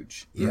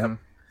huge. Yep.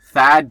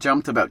 Thad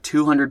jumped about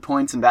 200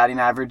 points in batting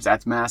average.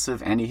 That's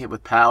massive. And he hit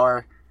with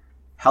power.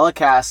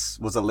 Helikas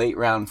was a late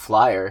round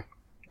flyer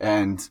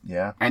and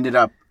Yeah. ended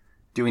up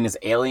doing his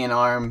alien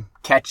arm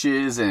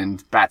catches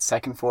and bat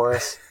second for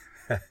us.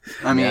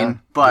 I mean, Yeah.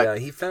 but Yeah,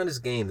 he found his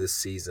game this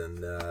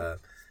season.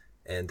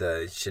 And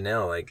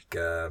Chanel,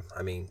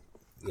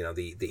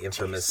 the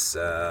infamous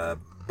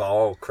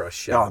ball crush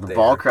shot. the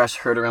ball crush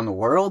heard around the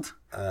world.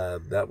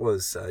 That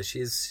was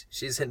she's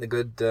hitting a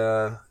good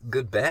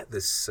bat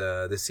this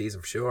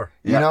season for sure.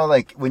 You know,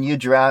 like when you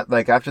draft,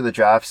 like after the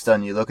draft's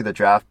done, you look at the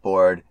draft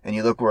board and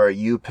you look where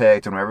you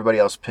picked and where everybody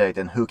else picked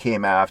and who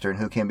came after and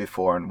who came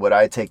before and would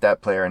I take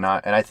that player or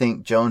not? And I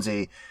think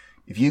Jonesy,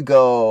 if you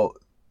go,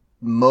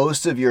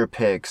 most of your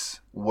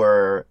picks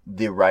were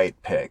the right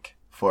pick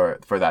for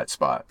that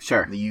spot.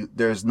 Sure.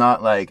 There's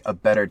not like a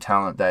better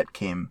talent that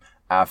came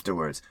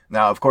afterwards.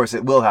 Now, of course,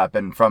 it will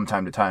happen from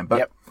time to time, but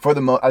Yep. for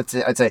the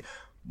I'd say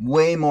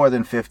way more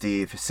than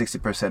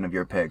 50-60% of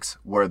your picks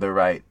were the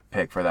right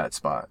pick for that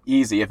spot.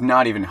 Easy, if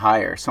not even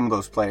higher. Some of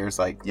those players,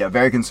 like... Yeah,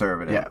 very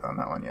conservative Yeah. on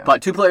that one, yeah.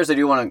 But two players I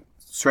do want to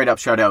straight up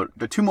shout out.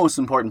 The two most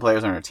important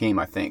players on our team,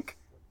 I think,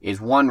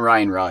 is one,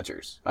 Ryan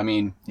Rogers. I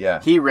mean,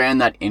 Yeah. he ran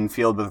that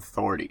infield with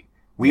authority.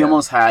 We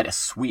almost had a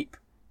sweep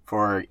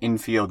for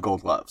infield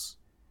Gold Gloves.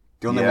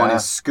 The only one Yeah.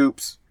 is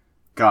Scoops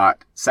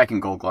got second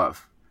Gold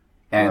Glove.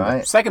 And the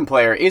Right. second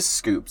player is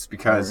Scoops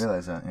because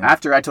realize that, yeah.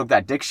 after I took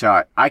that dick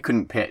shot, I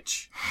couldn't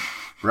pitch.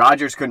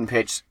 Rogers couldn't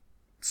pitch.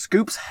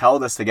 Scoops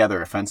held us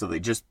together offensively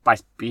just by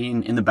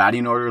being in the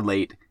batting order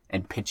late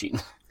and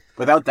pitching.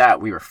 Without that,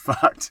 we were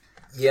fucked.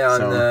 Yeah,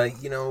 So-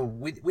 and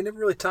we never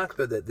really talked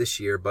about that this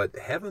year, but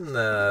having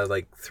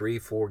like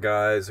 3-4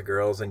 guys or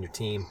girls on your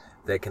team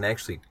that can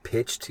actually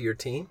pitch to your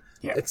team,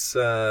 Yeah. it's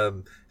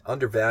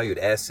undervalued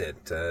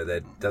asset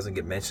that doesn't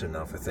get mentioned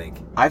enough, I think.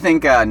 I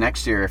think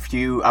next year,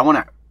 I want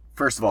to,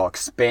 first of all,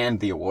 expand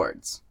the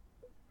awards.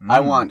 I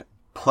want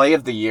Play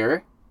of the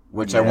Year,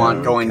 which I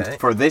want going okay.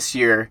 for this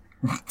year.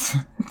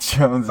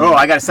 Jonesy. Oh,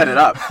 I got to set it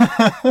up.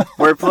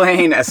 We're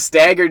playing a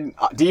staggered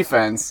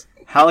defense.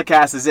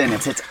 Helikas is in.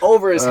 It hits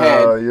over his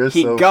head. you're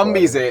He so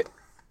Gumbies funny. it,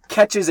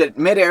 catches it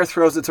midair,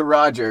 throws it to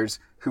Rogers,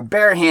 who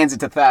bare hands it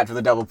to Thad for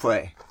the double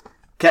play.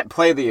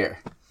 Play of the Year.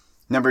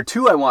 Number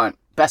 2, I want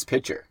Best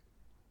Pitcher.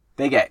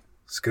 They get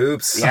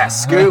Scoops.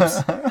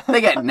 Scoops. They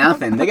get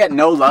nothing. They get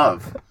no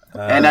love.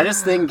 And I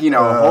just think,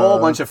 a whole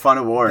bunch of fun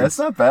awards. That's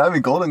not bad. I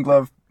mean, Golden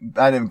Glove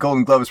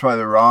is probably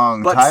the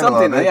wrong But title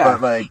something, of it, yeah.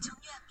 but like,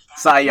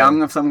 Cy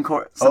Young of some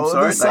sort.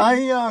 the Cy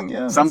like, Young,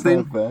 yeah. that's something.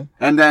 not bad.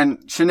 And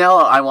then Chanel,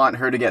 I want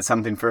her to get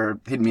something for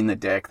hitting me in the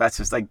dick. That's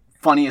just like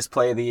funniest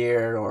play of the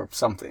year or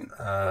something.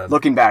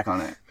 Looking back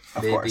on it,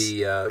 of Maybe, course.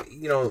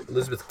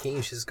 Elizabeth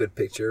Keene, she's a good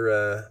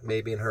picture.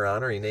 Maybe in her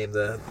honor, he named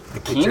the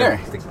Keener.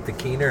 The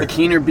Keener. The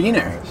Keener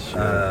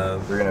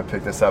Beaner. We're gonna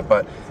pick this up,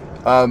 but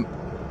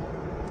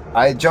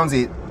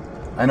Jonesy,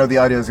 I know the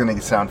audio is gonna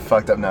sound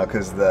fucked up now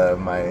because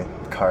my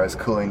car is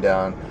cooling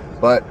down,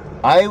 but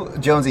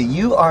Jonesy,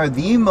 you are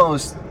the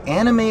most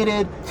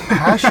animated,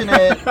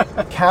 passionate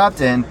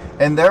captain,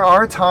 and there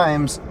are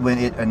times when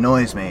it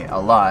annoys me a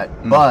lot,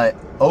 but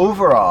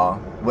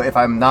overall, if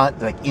I'm not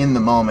like in the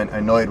moment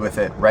annoyed with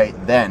it right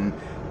then,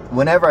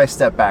 whenever I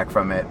step back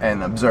from it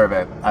and observe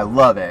it, I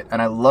love it,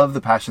 and I love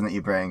the passion that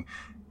you bring,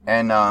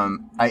 and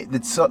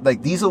it's so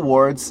like these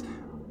awards.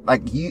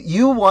 Like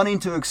you wanting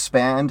to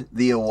expand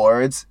the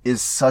awards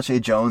is such a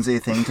Jonesy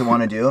thing to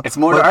want to do. It's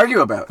more to argue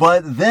about.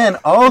 But then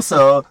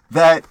also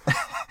that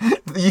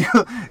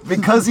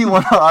because you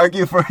want to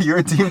argue for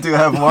your team to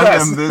have won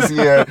them this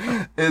year,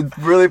 it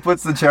really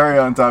puts the cherry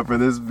on top for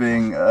this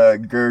being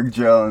Gerg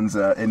Jones'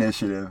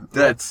 initiative.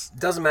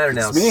 Doesn't matter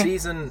now. me.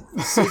 Season's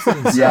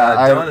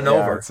Yeah, done and yeah,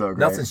 over. it's so great.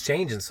 Nothing's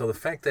changing. So the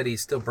fact that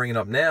he's still bringing it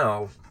up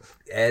now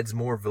adds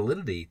more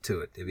validity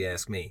to it, if you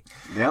ask me.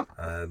 Yep.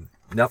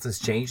 Nothing's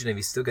changed, and if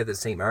you still get the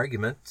same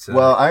argument.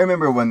 Well, I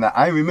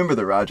remember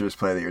the Rogers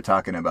play that you're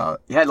talking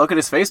about. Yeah, look at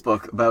his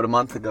Facebook about a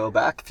month ago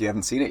back if you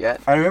haven't seen it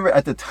yet. I remember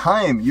at the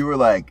time you were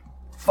like,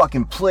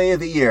 fucking play of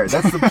the year.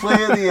 That's the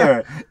play of the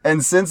year.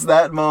 And since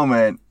that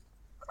moment,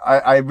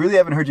 I really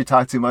haven't heard you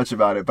talk too much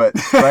about it. But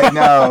right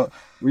now,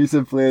 when you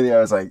said play of the year,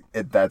 I was like,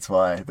 that's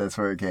why. That's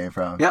where it came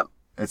from. Yep.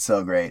 It's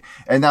so great.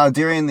 And now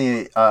during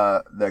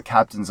the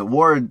Captain's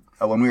Award,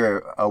 when we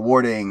were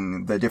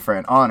awarding the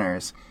different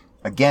honors,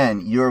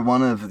 again, you're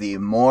one of the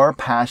more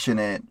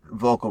passionate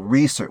vocal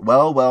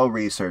well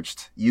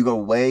researched. You go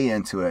way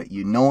into it.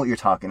 You know what you're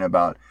talking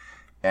about.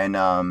 And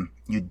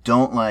you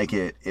don't like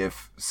it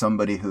if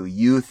somebody who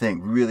you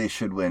think really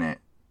should win it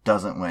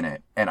doesn't win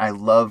it. And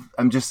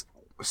I'm just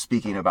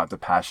speaking about the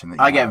passion that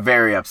you I get have.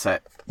 very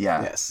upset.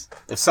 Yeah. Yes.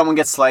 If someone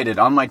gets slighted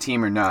on my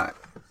team or not.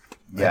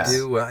 Yeah.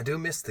 I do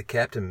miss the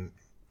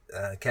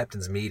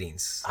captain's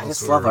meetings. I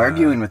just Those love were,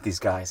 arguing with these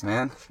guys,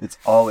 man. It's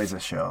always a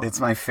show. It's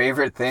my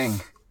favorite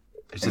thing.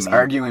 It's just mean,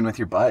 arguing with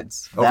your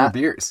buds over that-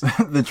 beers.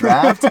 the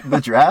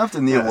draft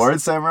and the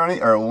award ceremony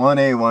are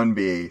 1A,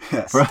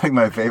 1B for like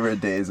my favorite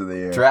days of the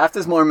year. Draft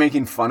is more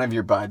making fun of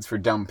your buds for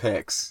dumb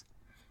picks.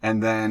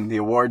 And then the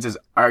awards is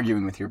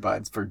arguing with your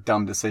buds for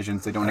dumb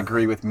decisions they don't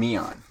agree with me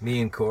on.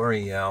 Me and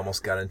Corey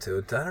almost got into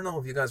it. I don't know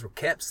if you guys were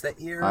Caps that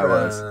year. I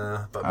was.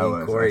 But I me was.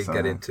 and Corey I saw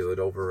got that. into it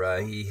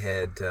over, he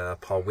had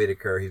Paul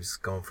Whitaker. He was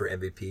going for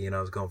MVP, and I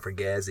was going for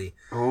Gazzy,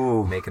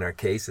 Ooh. making our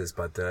cases.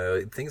 But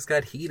things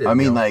got heated. I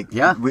mean, you know. like,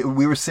 Yeah.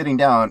 we were sitting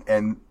down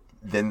and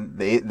then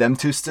them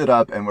two stood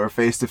up and were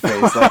face to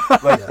face.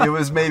 Like it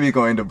was maybe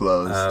going to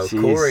blows.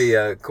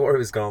 Jeez. Corey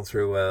was going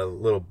through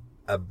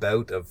a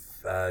bout of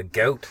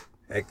gout.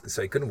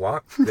 So he couldn't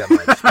walk that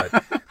much,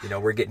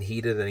 but we're getting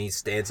heated, and he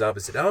stands up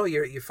and said, "Oh,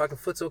 your fucking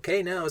foot's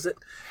okay now, is it?"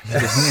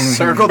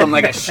 Circled him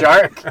like a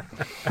shark.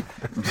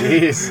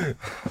 Jeez.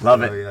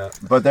 Love it. Oh yeah.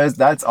 But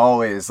that's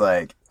always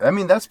like, I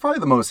mean, that's probably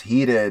the most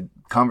heated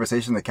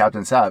conversation the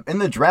captains have. In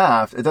the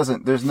draft,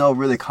 there's no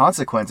really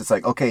consequence. It's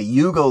like, okay,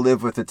 you go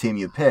live with the team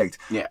you picked.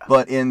 Yeah.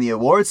 But in the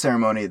award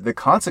ceremony, the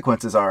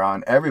consequences are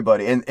on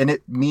everybody. And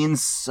it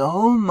means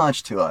so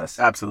much to us.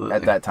 Absolutely.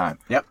 At that time.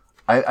 Yep.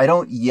 I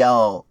don't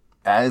yell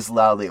as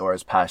loudly or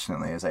as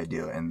passionately as I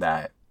do in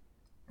that.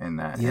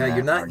 Yeah,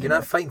 you're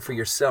not fighting for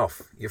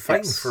yourself. You're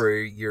fighting for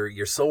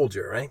your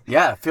soldier, right?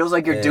 Yeah, it feels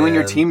like you're doing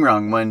your team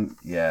wrong when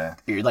Yeah.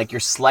 you're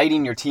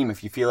slighting your team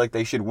if you feel like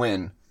they should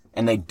win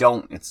and they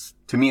don't.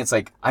 To me, it's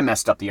like, I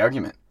messed up the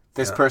argument.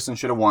 This person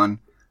should have won.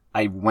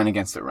 I went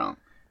against it wrong.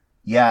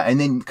 Yeah, and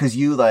then because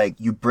you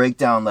break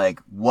down like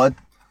what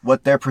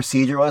their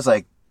procedure was,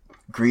 like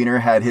Greener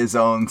had his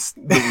own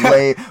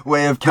way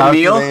of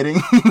calculating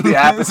The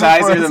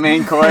appetizer, the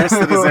main course,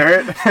 the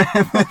dessert.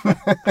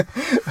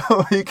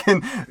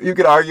 you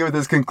could argue with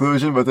his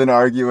conclusion, but then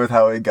argue with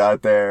how he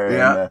got there.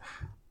 Yeah. And,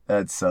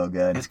 that's so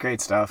good. It's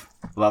great stuff.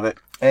 Love it.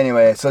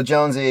 Anyway, so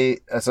Jonesy,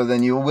 so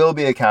then you will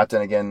be a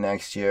captain again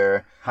next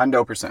year.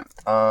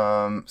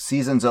 100%.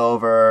 Season's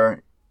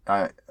over.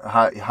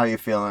 How you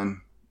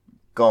feeling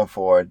going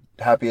forward?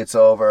 Happy it's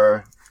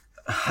over.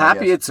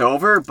 Happy Yes. it's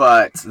over,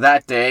 but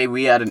that day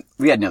we had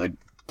another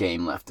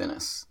game left in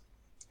us.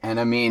 And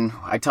I mean,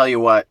 I tell you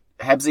what,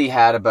 Hebsy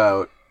had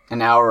about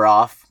an hour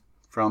off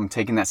from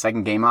taking that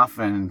second game off,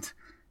 and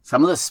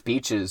some of the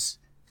speeches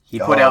he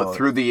put out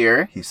through the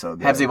year. He's so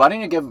good. Hebsy, why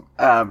don't you give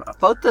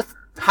about the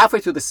halfway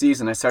through the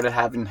season, I started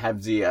having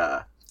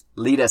Hebsy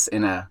lead us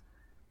in a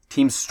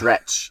team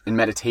stretch in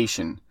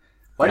meditation.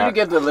 Why don't you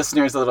give the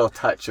listeners a little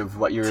touch of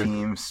what you're...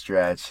 Team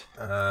stretch.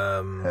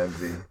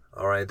 Heavy.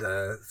 All right,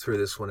 threw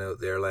this one out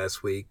there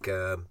last week.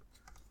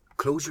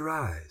 Close your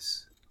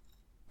eyes.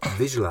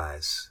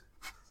 Visualize.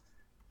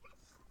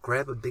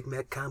 Grab a Big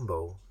Mac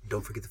combo.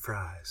 Don't forget the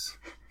fries.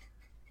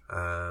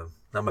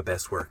 not my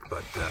best work,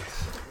 but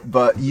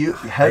But I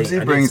Hebsy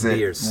need brings some it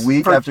beers.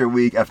 week after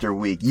week after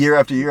week, year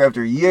after year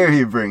after year.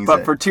 He brings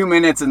But it. for 2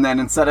 minutes, and then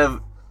instead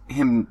of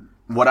him,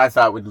 what I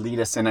thought would lead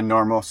us in a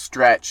normal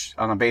stretch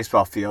on a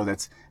baseball field,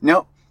 it's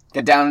nope.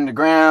 Get down on the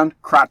ground,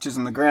 crotches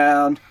in the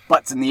ground,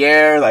 butts in the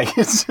air. Like,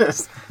 it's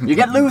just, you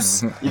get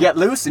loose. You get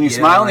loose and you Yeah,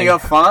 smile and you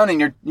like- have fun, and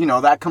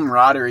you're, that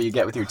camaraderie you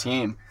get with your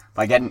team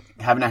by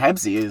having a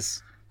Hebsy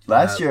is,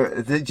 Last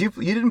year,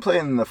 you didn't play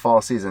in the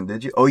fall season,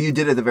 did you? Oh, you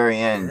did at the very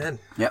end. man,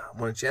 Yep.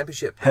 won a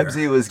championship. there.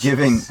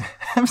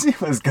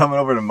 Hebsy was coming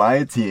over to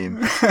my team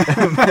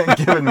and then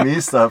giving me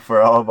stuff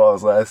for all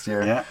balls last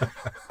year. yeah.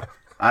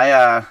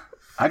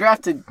 I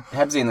drafted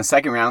Hebsy in the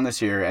second round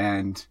this year,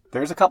 and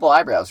there's a couple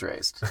eyebrows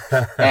raised.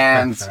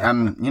 And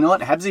you know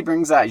what? Hebsy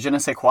brings that je ne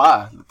sais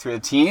quoi to the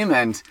team,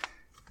 and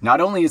not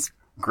only is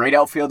great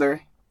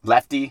outfielder,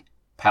 lefty,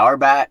 power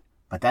bat,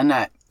 but then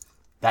that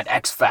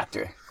X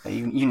factor.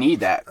 You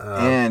need that.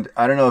 And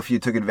I don't know if you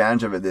took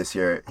advantage of it this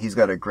year. He's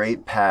got a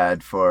great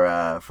pad for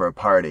a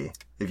party.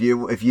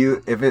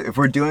 If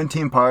we're doing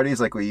team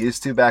parties like we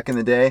used to back in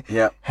the day,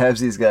 Yep.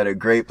 Hebsy's got a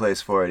great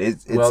place for it.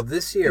 Well,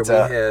 this year it's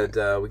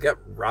we got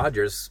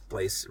Roger's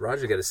place.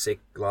 Roger got a sick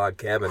log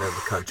cabin in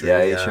the country.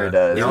 Yeah, he sure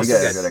does. He He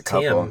also got a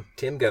couple.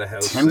 Tim got a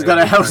house. Tim's in got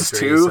a the house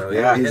country, too. So,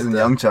 Yeah. we He's had in the-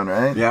 Youngstown,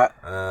 right? Yeah.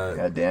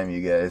 God damn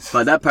you guys.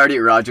 But that party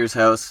at Rogers'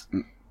 house,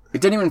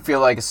 it didn't even feel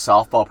like a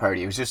softball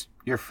party. It was just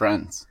your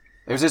friends.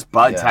 It was just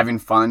buds Yeah. having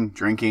fun,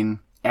 drinking,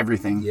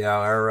 everything. Yeah,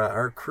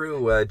 our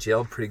crew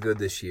gelled pretty good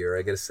this year.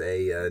 I gotta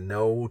say,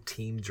 no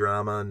team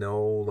drama,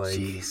 no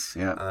Jeez,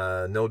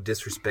 yeah. no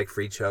disrespect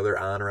for each other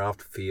on or off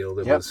the field.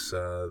 It Yep.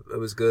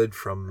 was good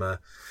from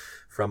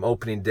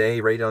opening day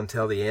right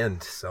until the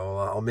end. So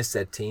I'll miss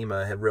that team.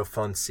 I had a real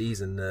fun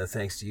season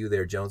thanks to you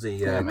there, Jonesy.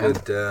 Yeah, man. Good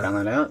Found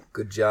that out.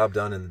 good job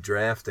done in the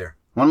draft there.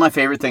 One of my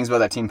favorite things about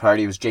that team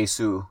party was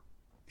Jay-Soo.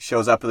 He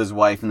shows up with his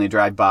wife and they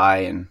drive by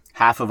and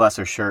half of us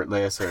are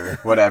shirtless or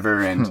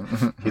whatever.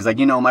 And he's like,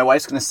 my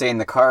wife's going to stay in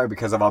the car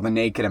because of all the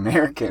naked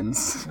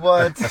Americans.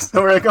 What?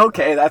 So we're like,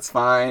 okay, that's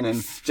fine.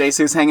 And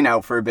Jay-Soo's hanging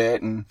out for a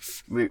bit. And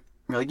we're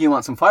like, you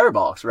want some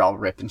Fireballs? We're all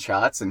ripping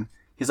shots. And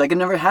he's like, I've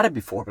never had it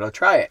before, but I'll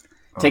try it.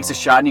 Takes a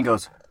shot and he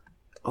goes,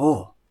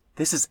 oh,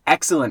 this is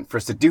excellent for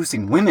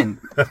seducing women.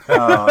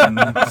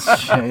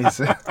 Jeez.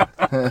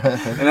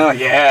 And I'm like,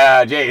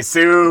 yeah,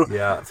 Jay-Soo.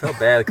 Yeah, I felt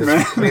bad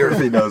because we were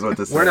He knows what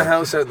to say. we're in a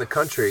house out in the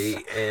country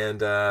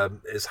and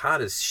it's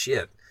hot as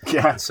shit.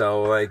 Yeah.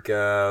 So like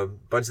a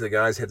bunch of the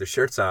guys had their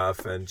shirts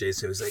off, and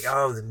Jason was like,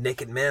 "Oh, the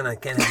naked men! I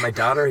can't have my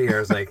daughter here." I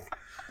was like,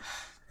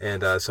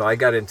 and so I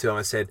got into him.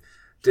 I said,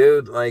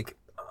 "Dude, like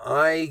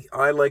I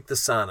like the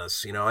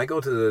saunas. I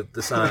go to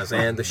the saunas,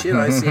 and the shit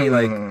I see,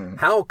 like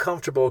how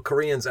comfortable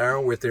Koreans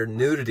are with their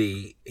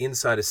nudity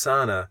inside a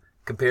sauna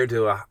compared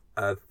to a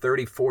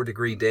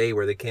 34-degree day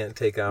where they can't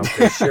take off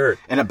their shirt.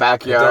 In a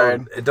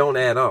backyard, It don't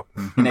add up.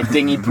 in a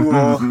dingy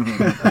pool,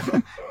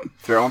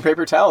 throwing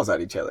paper towels at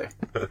each other.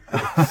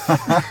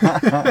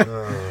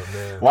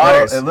 Well,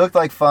 Waters, it looked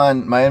like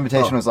fun. My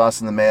invitation was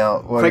lost in the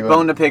mail. What quick do you-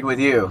 bone to pick with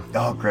you.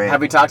 Oh, great.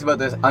 Have we talked about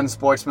this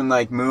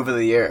unsportsmanlike move of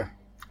the year?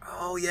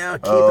 Oh yeah,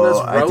 keeping us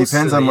Oh, roasted. it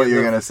depends on what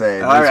you're going to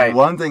say. All There's right.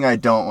 one thing I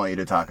don't want you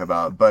to talk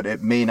about, but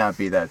it may not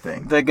be that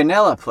thing. The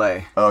Ganella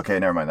play. Okay,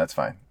 never mind. That's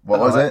fine. What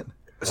was it?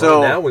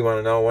 So now we want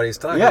to know what he's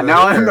talking yeah, about.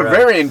 now I'm here.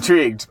 very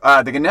intrigued.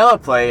 The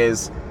Ganella play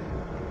is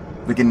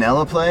The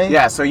Ganella play?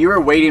 yeah. So you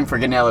were waiting for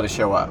Ganella to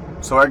show up.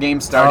 So our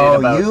game started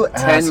about you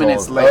 10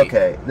 minutes assholes. late.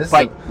 Okay, this is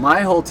But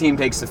my whole team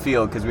takes the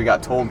field because we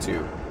got told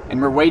to,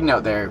 and we're waiting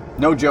out there.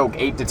 No joke,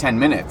 8 to 10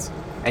 minutes.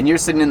 And you're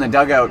sitting in the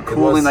dugout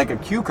cooling was- like a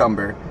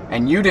cucumber,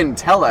 and you didn't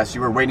tell us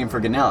you were waiting for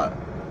Ganella.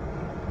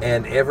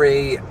 And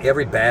every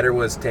batter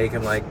was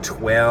taking like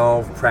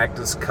 12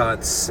 practice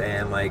cuts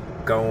and like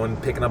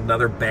picking up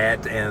another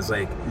bat, and it's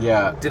like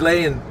Yeah.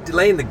 delaying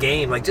the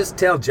game. Like just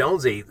tell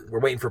Jonesy we're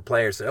waiting for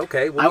players. Say,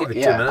 okay, we'll give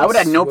you 2 minutes. I would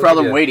have no We'll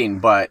problem give you- waiting,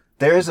 but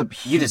There's a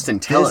You just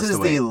didn't tell us This to is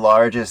wait. the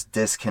largest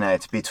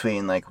disconnect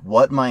between like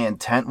what my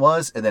intent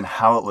was and then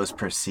how it was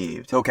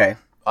perceived. okay.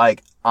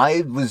 Like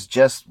I was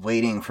just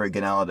waiting for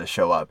Ganella to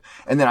show up.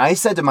 And then I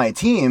said to my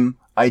team,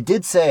 I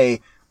did say,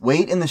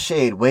 wait in the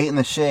shade, wait in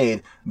the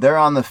shade. They're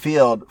on the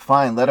field.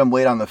 Fine, let them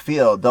wait on the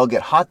field. They'll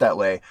get hot that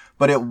way.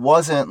 But it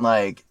wasn't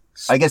like,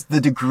 I guess the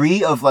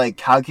degree of like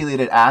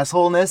calculated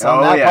assholeness on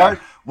Oh, that yeah. part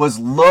was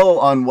low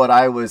on what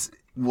I was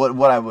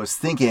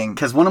thinking.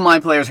 Because one of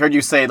my players heard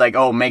you say, like,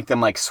 oh, make them,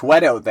 like,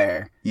 sweat out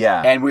there.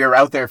 Yeah. And we were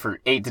out there for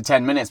 8 to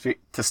 10 minutes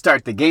to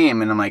start the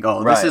game. And I'm like, oh,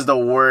 this Right. is the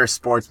worst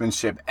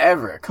sportsmanship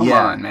ever. Come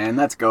Yeah. on, man.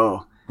 Let's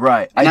go.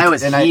 Right. And I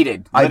was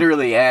heated, I-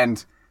 literally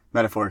and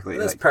metaphorically.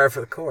 That's Like, par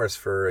for the course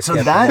for So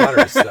Captain that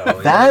Waters, though,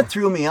 you that know?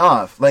 threw me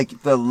off.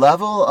 Like the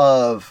level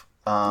of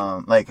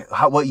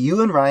what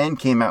you and Ryan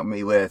came at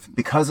me with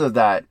because of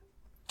that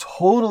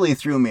totally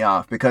threw me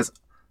off because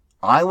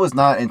I was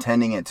not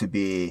intending it to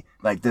be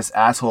like this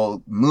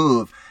asshole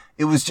move.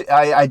 It was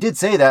I did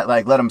say that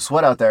like let him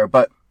sweat out there,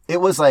 but it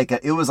was like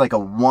a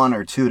 1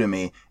 or 2 to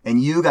me,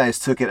 and you guys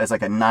took it as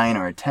like a 9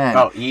 or a 10.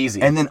 oh,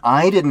 easy. And then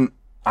I didn't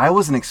I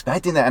wasn't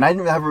expecting that, and I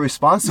didn't have a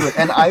response to it.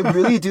 And I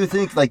really do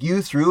think like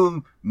you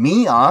threw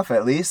me off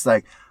at least,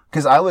 like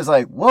because I was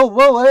like, whoa,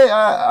 hey,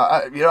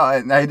 you know,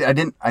 and I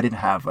didn't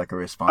have like a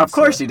response. Of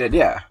course you did,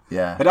 yeah.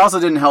 Yeah. It also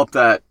didn't help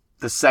that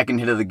the second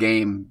hit of the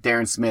game,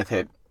 Darren Smith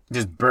hit,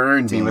 just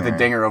burned me with a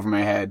dinger over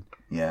my head.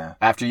 Yeah.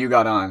 After you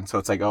got on, so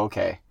it's like,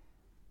 okay,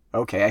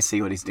 I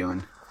see what he's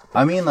doing.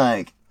 I mean,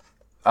 like,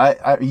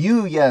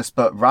 yes,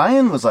 but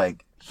Ryan was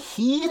like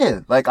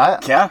heated, like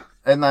Yeah.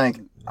 and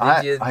like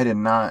I did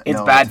not. It's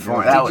know bad what to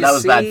form. do. That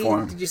was bad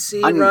form. Did you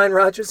see Ryan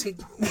Rogers?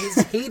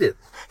 He's heated.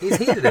 He's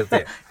heated out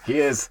there. He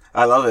is.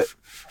 I love it.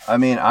 I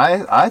mean,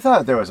 I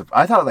thought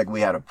I thought like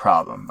we had a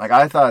problem. Like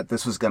I thought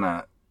this was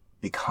gonna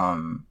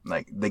become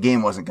like the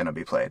game wasn't gonna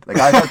be played. Like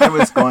I thought there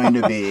was going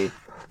to be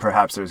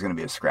perhaps there was gonna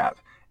be a scrap,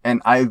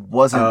 and I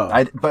wasn't.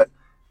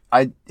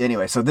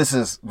 Anyway. So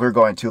we're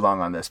going too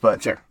long on this,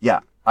 but sure.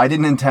 Yeah. I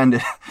didn't intend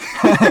it.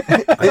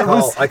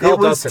 I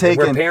called Dustin.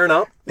 We're pairing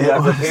up.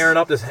 We're pairing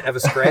up to have a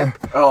scrap.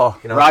 Oh,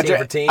 you know, Roger. team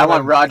for team. I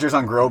want Rogers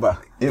on Groba.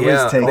 It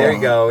was taken there you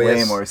go,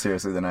 way more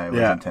seriously than I was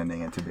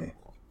intending it to be.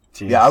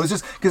 Jeez. Yeah, I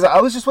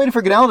was just waiting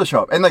for Goodell to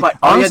show up, and like but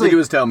all honestly, you had to do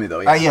was tell me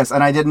though. Yeah. Yes,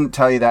 and I didn't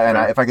tell you that,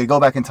 and if I could go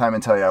back in time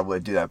and tell you, I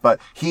would do that. But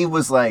he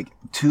was like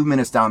 2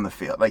 minutes down the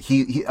field. Like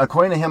he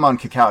according to him on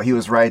Kakao, he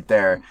was right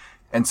there,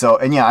 and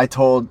yeah, I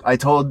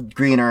told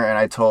Greener and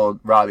I told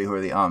Robbie, who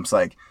are the umps,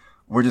 like.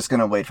 We're just going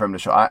to wait for him to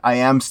show. I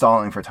am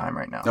stalling for time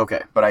right now.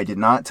 Okay. But I did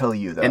not tell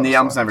you that. And the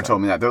umps never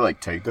told me that. They're like,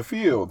 take the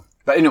field.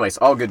 But anyways,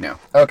 all good now.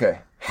 Okay.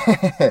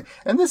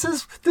 And this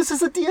is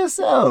a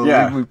DSL.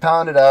 Yeah. We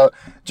pounded out.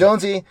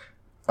 Jonesy,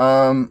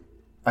 I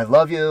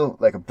love you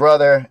like a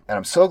brother, and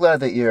I'm so glad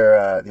that you're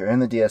in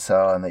the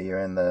DSL and that you're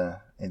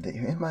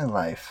in my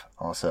life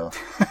also.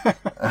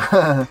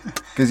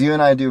 Because you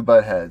and I do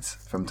butt heads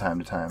from time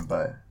to time,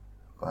 but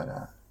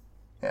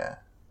yeah,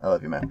 I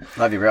love you, man.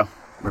 Love you, bro.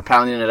 We're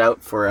pounding it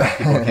out for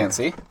people who can't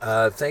see.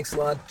 Thanks a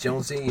lot,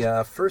 Jonesy.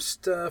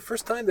 First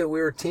time that we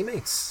were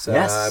teammates,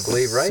 yes, I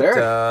believe, right?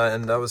 Sir.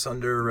 And I was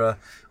under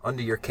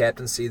your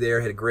captaincy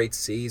there. Had a great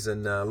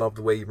season. Loved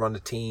the way you run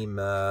the team.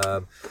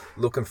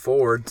 Looking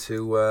forward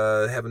to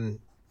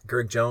having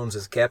Greg Jones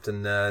as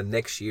captain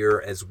next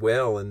year as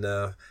well. And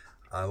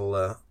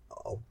I'll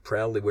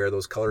proudly wear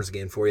those colors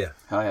again for you.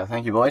 Oh yeah,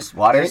 thank you, boys.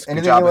 Waters, good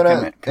Anything job you with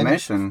wanna-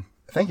 commission.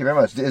 Thank you very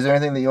much. Is there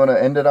anything that you want to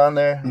end it on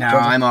there? No,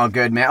 Jonesy? I'm all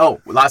good, man. Oh,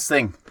 last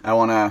thing. I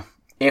want to...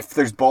 If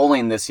there's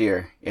bowling this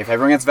year, if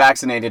everyone gets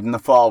vaccinated in the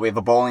fall, we have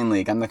a bowling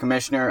league. I'm the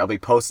commissioner. I'll be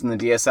posting the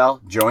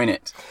DSL. Join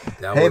it.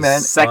 Hey, man.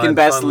 Second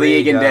best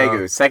league in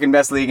Daegu. Second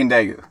best league in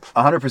Daegu.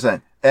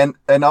 100%.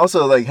 And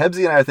also, like,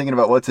 Hebsy and I are thinking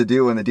about what to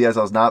do when the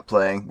DSL's not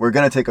playing. We're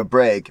going to take a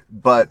break,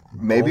 but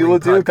maybe we'll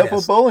do a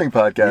couple bowling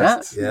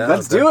podcasts. Yeah,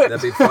 let's do it.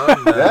 That'd be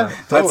fun. Totally.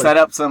 Let's set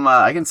up some...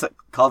 I can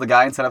call the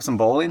guy and set up some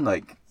bowling.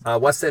 Like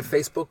What's that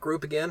Facebook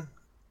group again?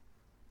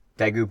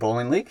 Daegu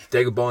Bowling League?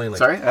 Daegu Bowling League.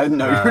 Sorry? I didn't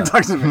know you were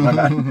talking to me about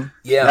that.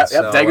 Yeah,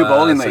 Daegu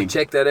Bowling So League.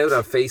 check that out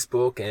on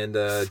Facebook, and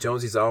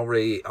Jonesy's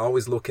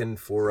always looking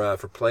for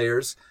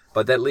players,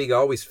 but that league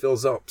always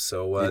fills up,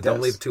 so It don't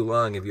does. leave it too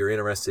long if you're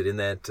interested in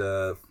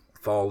that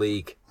fall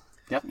league.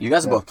 Yep. You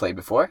guys have both played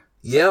before.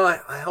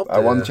 Yeah, I hope I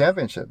won the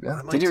championship, yeah.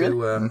 I'd like Did you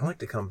really? I'd like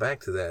to come back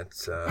to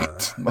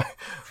that.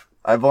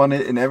 I've won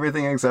it in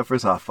everything except for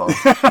softball.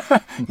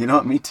 You know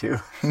what? Me too.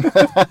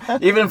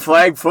 Even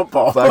flag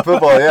football. Flag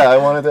football, yeah, I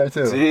won it there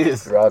too.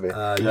 Jeez. Robbie.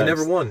 You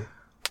never won,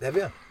 have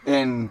you?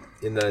 In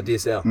The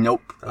DSL?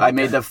 Nope. I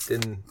made the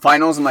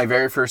finals in my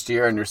very first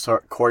year under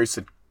Corey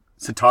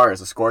Sitar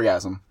as a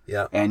scoregasm.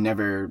 Yeah. And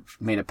never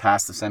made it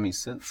past the semis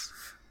since.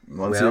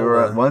 Once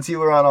you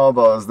were on All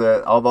Balls,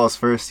 the All Balls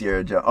first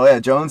year.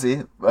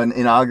 Jonesy, an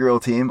inaugural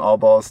team, All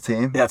Balls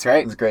team. That's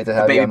right. It was great to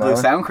have the you Baby on Blue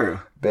that Sound Crew.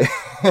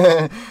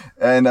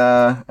 and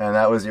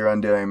that was your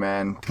undoing,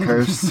 man.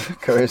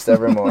 Cursed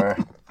evermore.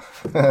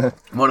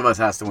 One of us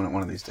has to win it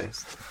one of these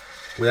days.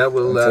 Well,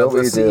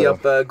 we'll see you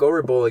up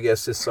Gory Bowl, I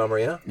guess, this summer,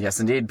 yeah? Yes,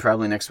 indeed.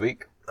 Probably next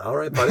week. All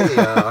right, buddy.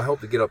 I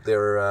hope to get up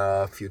there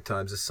a few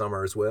times this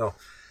summer as well.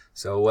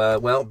 So,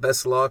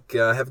 best of luck.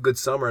 Have a good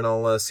summer, and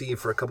I'll see you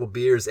for a couple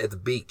beers at the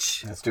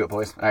beach. Let's do it,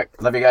 boys. All right.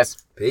 Love you guys.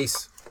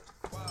 Peace.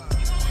 Where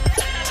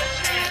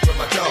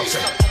my dogs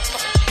at?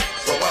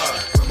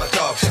 Where my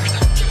dogs at?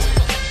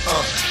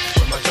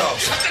 Where my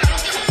dogs at?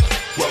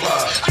 Where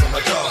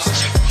my dogs at?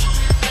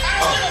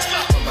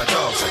 Where my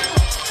dogs at?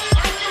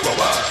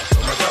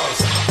 Where my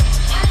dogs at?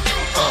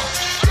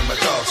 Where my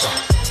dogs at?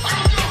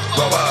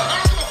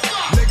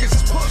 Niggas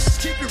is pussies,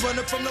 keep you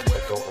running from the way.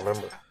 Don't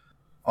remember.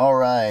 All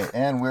right,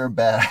 and we're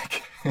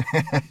back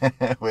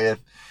with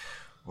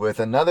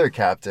another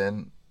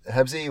captain.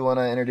 Hebsy, you want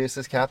to introduce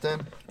this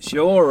captain?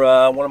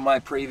 Sure. One of my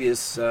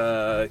previous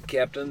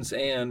captains,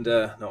 and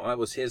I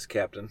was his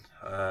captain.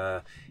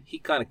 He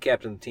kind of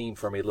captained the team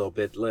for me a little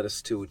bit, led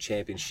us to a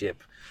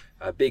championship.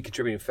 A big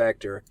contributing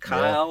factor,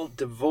 Kyle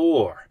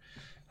DeVore.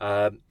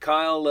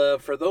 Kyle,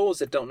 for those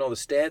that don't know the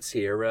stats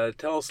here,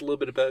 tell us a little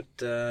bit about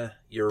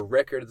your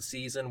record of the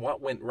season.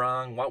 What went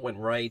wrong? What went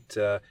right?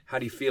 How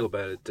do you feel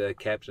about it,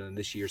 captaining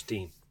this year's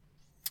team?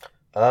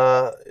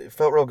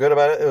 Felt real good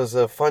about it. It was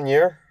a fun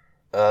year.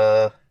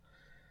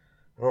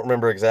 I don't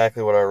remember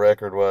exactly what our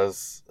record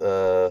was.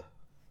 I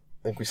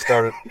think we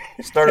started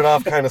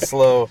off kind of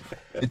slow.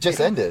 It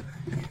just ended.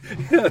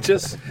 Yeah,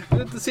 just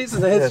the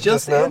season has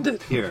just now.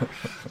 ended here.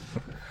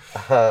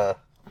 Try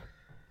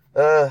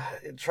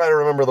to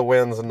remember the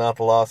wins and not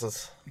the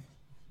losses.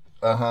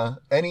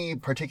 Any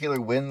particular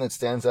win that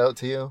stands out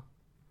to you?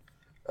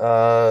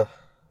 I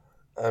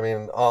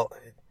mean, a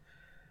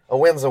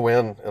win's a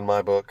win in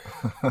my book.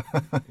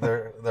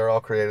 They're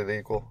all created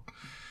equal.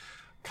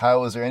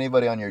 Kyle, was there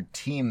anybody on your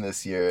team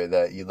this year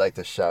that you'd like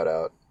to shout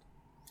out?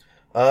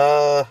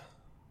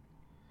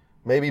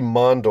 Maybe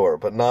Mondor,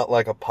 but not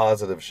like a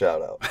positive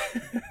shout out.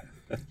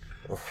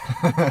 You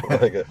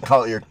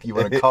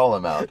want to call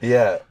him out?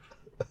 Yeah.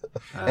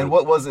 And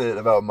what was it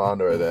about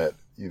Mondor that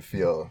you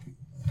feel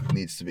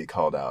needs to be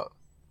called out?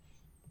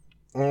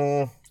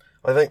 I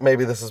think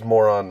maybe this is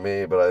more on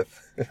me, but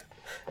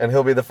and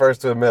he'll be the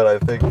first to admit. I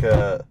think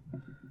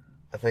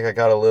I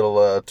got a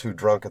little too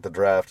drunk at the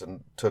draft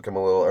and took him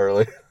a little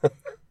early.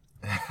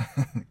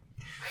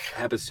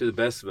 Happens to the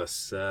best of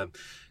us.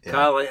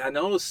 Kyle, I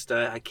noticed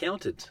I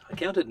counted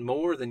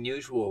more than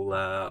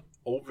usual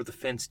over the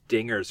fence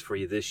dingers for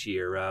you this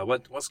year.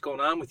 What's going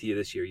on with you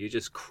this year? You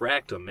just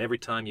cracked them every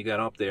time you got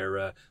up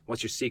there.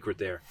 What's your secret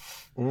there?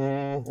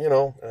 One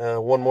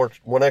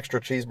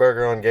extra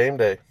cheeseburger on game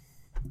day.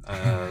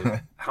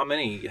 How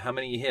many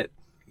you hit?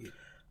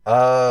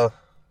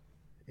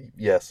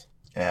 Yes.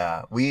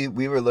 Yeah, we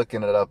were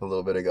looking it up a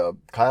little bit ago.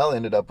 Kyle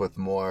ended up with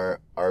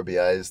more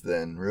RBIs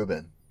than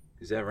Ruben.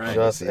 Is that right?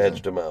 Just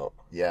edged him out.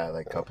 Yeah,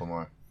 like a couple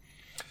more.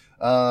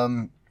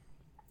 Are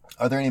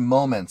there any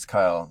moments,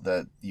 Kyle,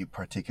 that you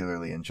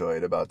particularly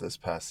enjoyed about this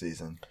past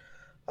season?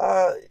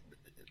 No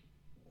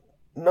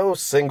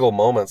single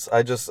moments.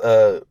 I just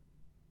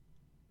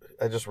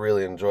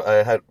really enjoy.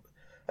 I had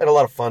a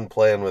lot of fun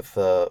playing with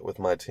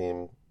my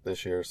team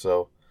this year.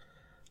 So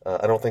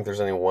I don't think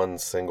there's any one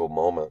single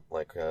moment.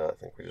 I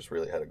think we just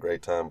really had a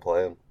great time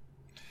playing.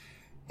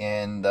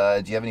 And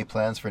do you have any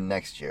plans for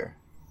next year?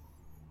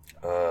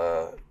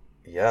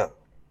 Yeah.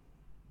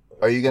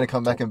 Are you going to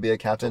come back and be a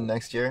captain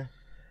next year?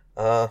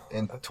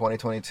 In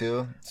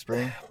 2022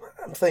 spring?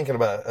 I'm thinking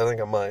about it. I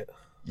think I might.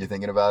 You're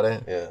thinking about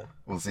it? Yeah.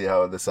 We'll see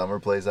how the summer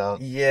plays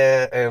out.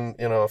 Yeah, and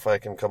if I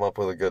can come up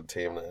with a good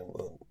team name,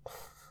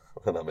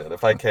 then I'm in.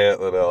 If I can't,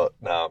 then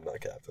I'm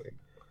not captaining.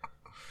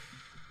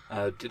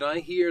 Did I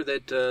hear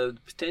that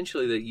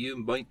potentially that you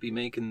might be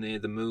making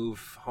the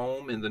move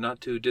home in the not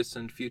too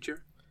distant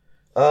future?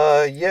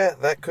 Yeah,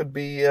 that could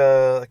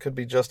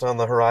be just on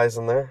the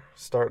horizon there.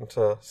 Starting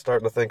to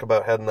think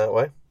about heading that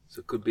way. So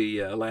it could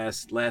be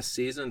last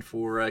season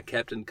for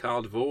Captain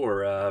Kyle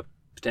DeVore,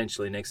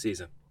 potentially next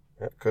season.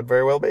 It could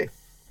very well be.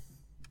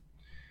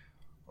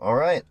 All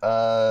right.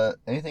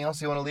 Anything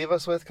else you want to leave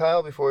us with,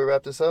 Kyle, before we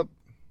wrap this up?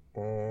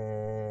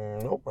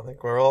 Nope. I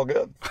think we're all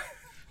good.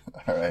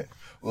 All right.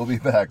 We'll be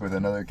back with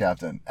another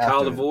captain.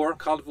 Kyle DeVore,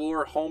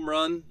 home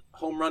run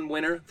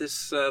winner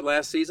this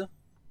last season.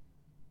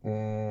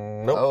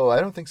 Nope. Oh, I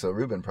don't think so.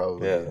 Ruben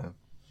probably. Yeah.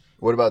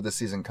 What about this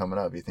season coming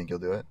up? You think you'll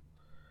do it?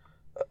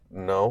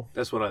 No.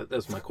 That's my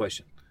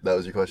question. That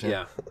was your question?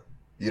 Yeah.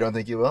 You don't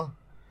think you will?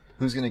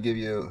 Who's going to give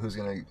you?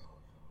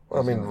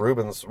 I mean,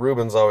 Ruben's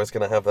always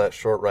going to have that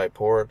short right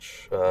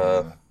porch.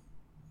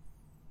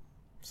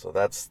 So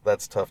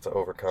that's tough to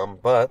overcome.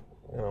 But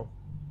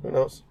who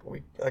knows?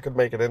 I could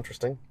make it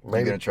interesting. Maybe.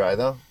 You going to try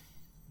though?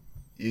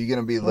 You going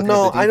to be looking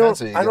at the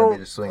defense, or you going to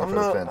be just swinging for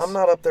the fence? I'm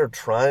not up there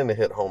trying to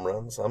hit home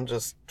runs. I'm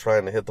just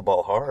trying to hit the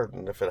ball hard,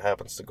 and if it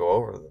happens to go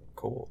over, then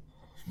cool.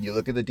 You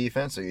look at the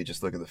defense, or you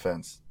just look at the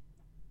fence?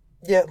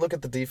 Yeah, look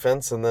at the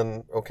defense, and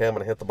then I'm going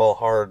to hit the ball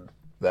hard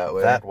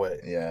that way.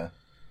 Yeah.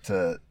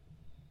 Well,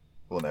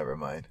 never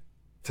mind.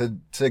 To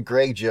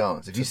Greg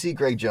Jones. If you see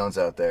Greg Jones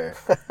out there.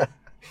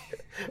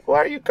 Why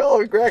are you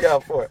calling Greg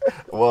out for it?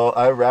 Well,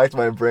 I racked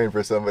my brain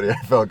for somebody I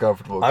felt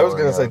comfortable I was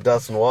going to calling say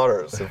Dustin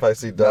Waters. If I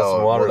see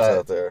Dustin Waters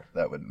out there.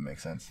 That wouldn't make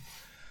sense.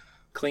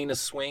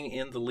 Cleanest swing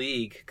in the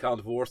league. Kyle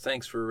DeVore,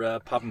 thanks for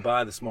popping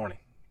by this morning.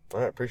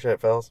 All right, appreciate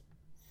it, fellas.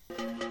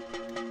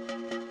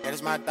 That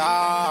is my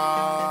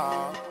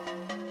dog.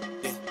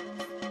 Yeah.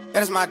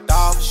 That is my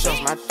dog for sure.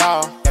 My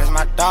dog. That is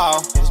my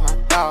dog. That is my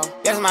dog.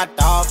 That is my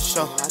dog for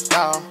sure. My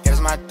dog. That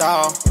is my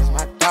dog. That is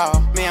my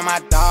dog. Me and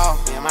my dog.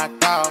 Me and my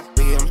dog.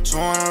 We get them 2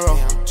 in a row.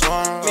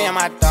 Me and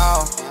my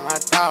dog. Me and my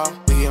dog.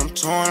 We get them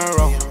 2 in a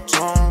row.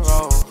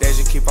 They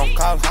just keep on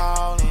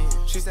calling.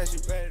 She said she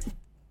ready.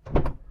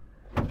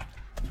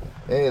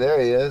 Hey, there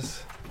he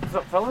is. What's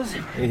up, fellas?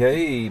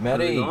 Hey,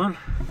 Matty. How's it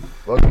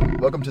going?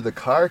 Welcome to the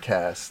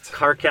CarCast.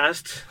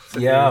 CarCast.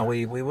 Yeah,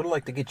 we would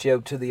like to get you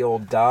out to the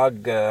old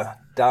dog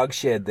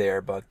shed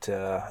there, but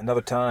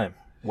another time.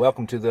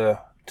 Welcome to the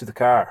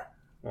car.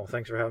 Well,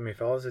 thanks for having me,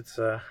 fellas. It's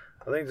I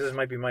think this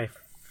might be my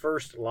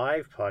first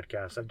live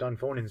podcast. I've done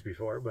phone-ins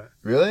before, but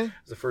Really?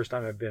 it's the first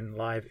time I've been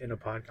live on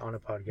a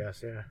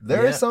podcast. Yeah.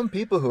 There are some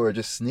people who are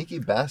just sneaky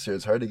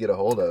bastards, hard to get a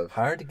hold of.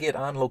 Hard to get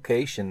on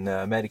location,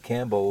 Matty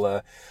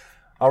Campbell.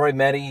 All right,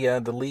 Matty,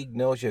 the league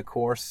knows you, of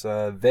course,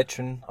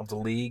 veteran of the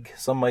league.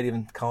 Some might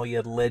even call you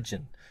a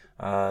legend.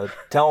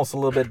 Tell us a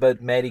little bit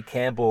about Matty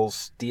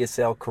Campbell's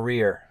DSL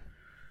career.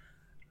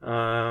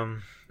 I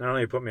don't know,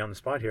 you put me on the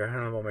spot here. I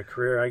don't know about my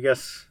career. I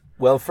guess.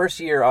 Well, first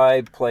year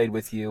I played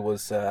with you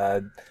was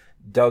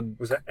Doug.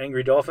 Was that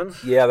Angry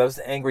Dolphins? Yeah, that was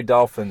the Angry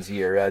Dolphins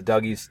year.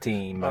 Dougie's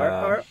team.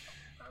 Was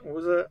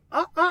it?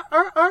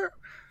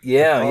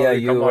 Yeah, Oh, yeah.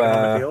 you come You. walking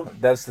on the field?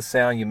 That's the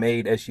sound you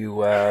made as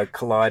you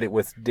collided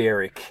with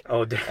Derek.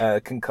 Oh,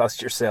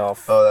 Concussed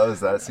yourself. Oh, that was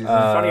that season.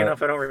 funny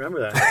enough, I don't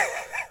remember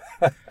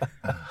that.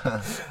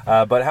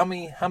 But how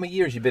many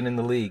years you been in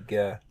the league?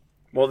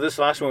 Well, this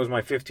last one was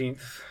my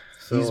 15th.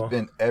 So He's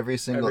been every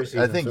single. every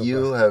season I think so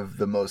you far. have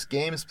the most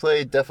games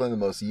played, definitely the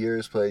most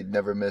years played.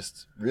 Never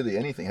missed really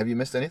anything. Have you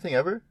missed anything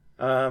ever?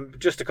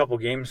 Just a couple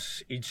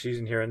games each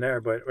season here and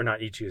there, but or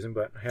not each season,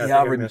 but I think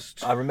I I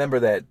missed. remember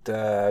that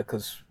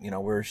because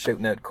we're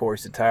shooting at Corey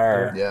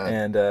Sitar, Yeah.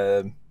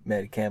 and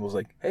Matty Campbell's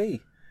like,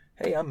 "Hey,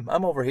 I'm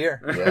over here,"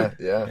 Yeah,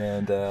 yeah.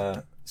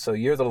 and so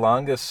you're the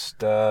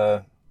longest.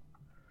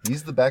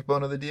 He's the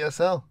backbone of the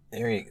DSL.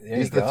 There you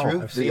He's go. the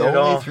I've seen the it only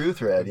all. through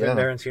thread. I've been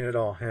there Yeah, and seen it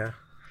all. Yeah.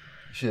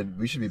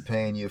 we should be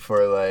paying you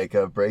for like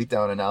a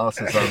breakdown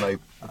analysis on like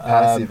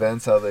past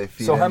events, how they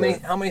feed. So how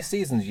into- many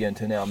seasons you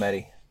into now,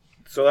 Matty?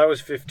 So that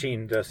was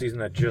 15. The season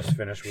that just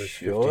finished was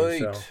 15. So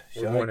Shite,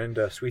 we're shite. going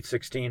into Sweet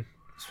 16.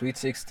 Sweet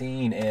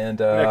 16, and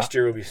Next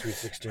year will be Sweet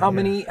 16. how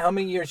yeah.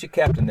 many years you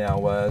captain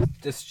now?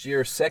 This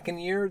your second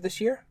year this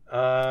year?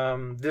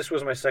 This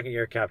was my second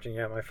year captain.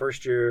 Yeah, my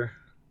first year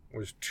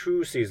was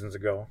 2 seasons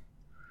ago.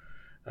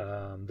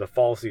 The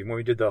fall season when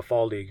we did the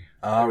fall league.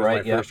 Ah, it was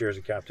right, my yeah. first year as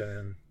a captain,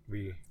 and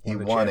we He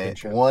the won it,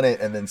 championship.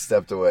 and then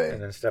stepped away.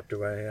 and then stepped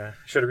away. Yeah,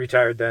 should have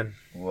retired then.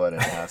 What an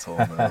asshole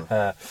move!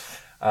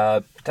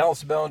 Tell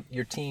us about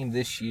your team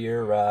this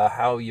year.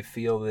 How you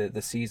feel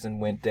the season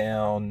went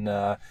down.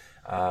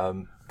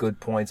 Good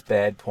points,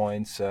 bad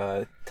points.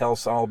 Tell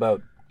us all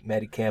about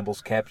Matty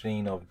Campbell's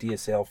captaining of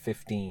DSL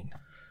 15.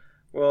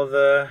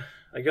 Well,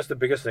 I guess the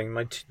biggest thing,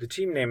 the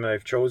team name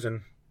I've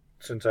chosen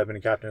since I've been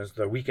a captain is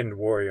the Weekend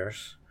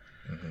Warriors,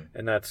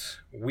 and that's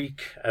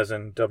weak as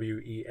in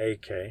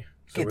WEAK.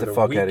 So Get we're the the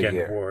fuck outta Weekend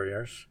here.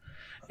 Warriors,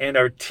 and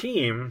our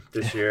team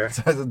this year,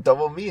 So it's a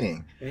double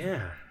meaning,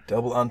 yeah,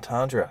 Double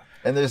entendre.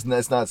 and it's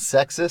not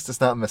sexist,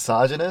 it's not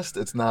misogynist,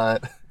 it's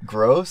not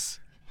gross.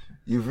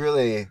 You've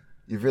really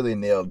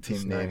nailed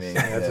team naming.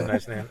 Yeah, that's a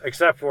nice name.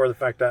 Except for the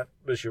fact that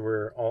this year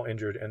we're all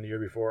injured, and the year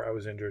before I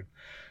was injured,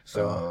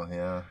 so Oh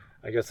yeah.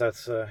 I guess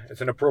that's it's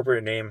an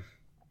appropriate name.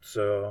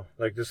 So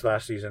like this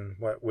last season,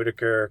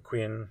 Whitaker,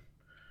 Quinn,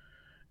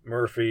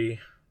 Murphy.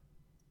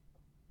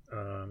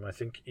 I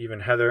think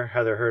even Heather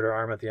hurt her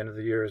arm at the end of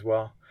the year as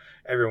well.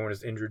 Everyone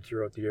was injured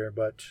throughout the year,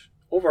 but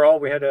overall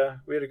we had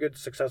a good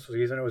successful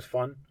season. It was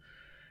fun,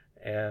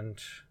 and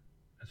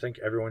I think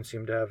everyone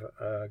seemed to have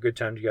a good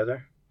time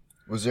together.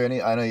 Was there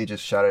any? I know you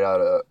just shouted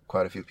out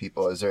quite a few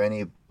people. Is there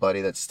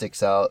anybody that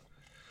sticks out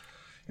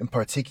in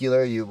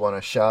particular you want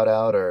to shout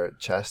out or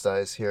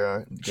chastise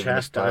here? given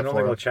this I don't think I'll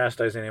platform?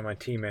 chastise any of my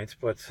teammates,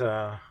 but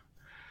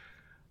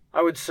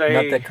I would say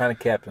Not that kind of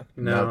captain.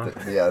 no. Not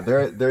that- yeah,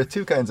 there are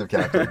two kinds of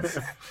captains.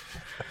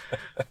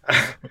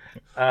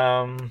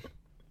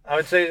 I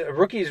would say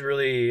rookies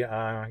really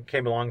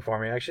came along for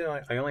me.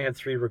 Actually, I only had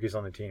 3 rookies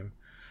on the team.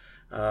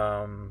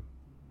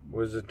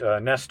 Was it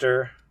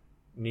Nestor,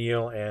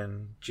 Neil,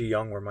 and Ji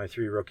Young were my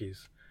 3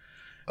 rookies.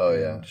 Oh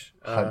yeah,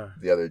 And,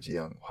 the other Ji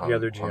Young. the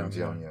other Ji Young,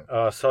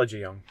 Seo Ji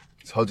Young.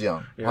 It's Ho Ji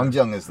Young. Yeah. Hong Ji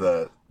Young is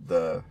the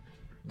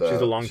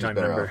She's a long-time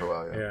been around member. for a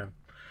while,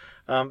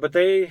 yeah. But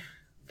they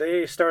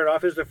started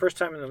off as their first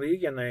time in the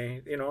league, and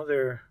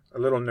they're a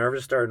little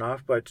nervous starting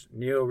off. But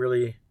Neil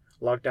really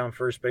locked down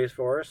first base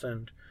for us,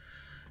 and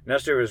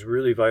Nestor was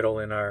really vital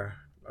in our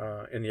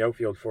in the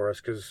outfield for us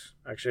because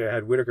actually I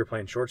had Whitaker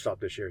playing shortstop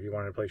this year. He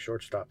wanted to play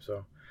shortstop,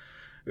 so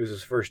it was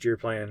his first year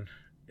playing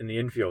in the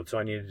infield. So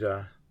I needed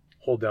to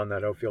hold down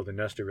that outfield, and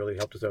Nestor really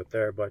helped us out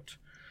there. But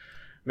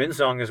Min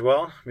Sung as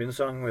well. Min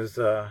Sung was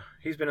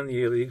he's been in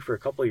the league for a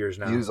couple of years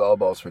now. He was all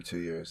balls for 2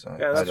 years.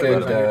 Yeah, that's I right.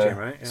 had On to your let him- team,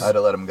 right? I had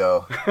to let him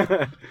go.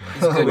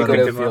 He's a good, We good picked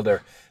him up.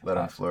 outfielder. Let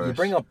him flourish. You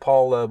bring up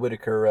Paul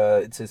Whitaker.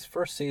 It's his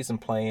first season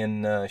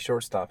playing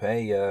shortstop.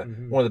 Hey,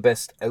 one of the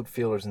best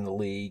outfielders in the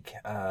league.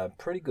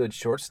 Pretty good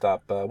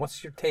shortstop.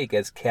 What's your take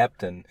as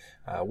captain?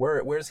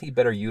 Where's he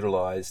better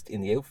utilized,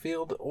 in the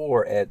outfield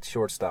or at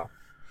shortstop?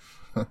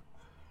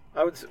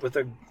 I would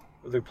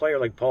with a player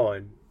like Paul.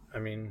 I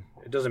mean,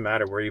 it doesn't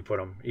matter where you put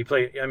him.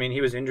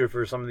 He was injured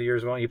for some of the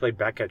years. Well, he played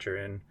back catcher,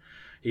 and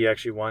he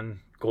actually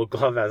won Gold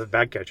Glove as a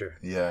back catcher.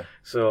 Yeah.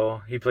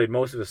 So he played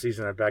most of the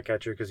season at back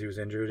catcher because he was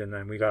injured, and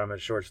then we got him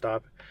at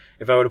shortstop.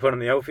 If I would have put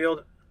him in the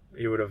outfield,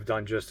 he would have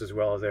done just as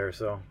well there.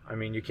 So I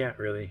mean, you can't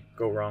really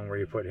go wrong where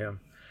you put him.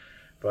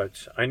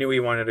 But I knew he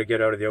wanted to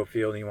get out of the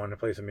outfield, and he wanted to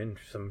play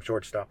some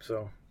shortstop.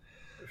 So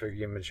I figured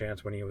give him a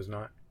chance when he was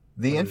not.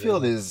 The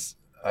infield is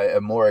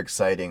a more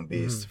exciting Mm-hmm.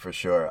 beast for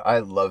sure. I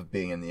love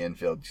being in the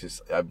infield.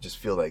 I just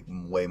feel like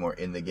way more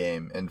in the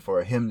game. And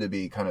for him to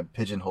be kind of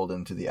pigeonholed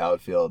into the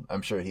outfield,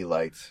 I'm sure he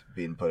liked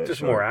being put at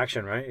Just short. more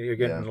action, right? You're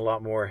getting Yeah. a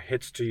lot more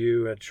hits to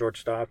you at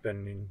shortstop,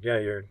 and yeah,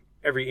 you're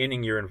every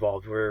inning you're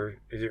involved, where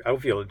your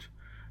outfield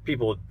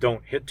people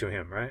don't hit to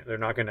him, right? They're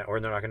not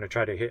gonna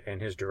try to hit in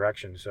his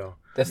direction. So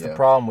That's the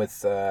problem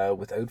with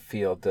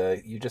outfield.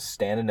 You're just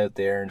standing out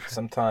there, and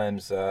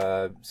sometimes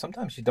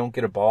you don't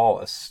get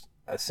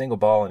a single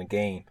ball in a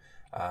game.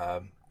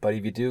 But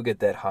if you do get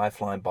that high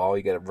flying ball,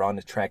 you got to run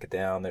to track it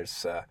down.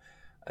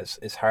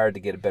 It's hard to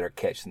get a better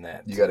catch than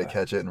that. You got to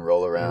catch it and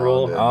roll around.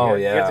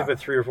 You have to put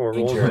 3 or 4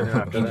 rolls in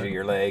after injure that.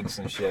 your legs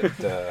and shit.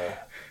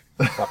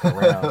 Fucking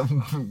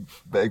around.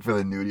 Beg for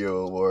the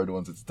Nudio Award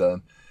once it's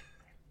done.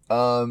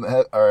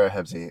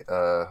 Hebsy,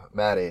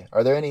 Maddie,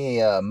 are there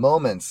any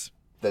moments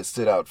that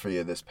stood out for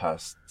you this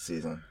past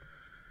season?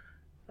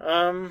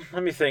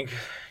 Let me think.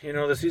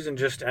 The season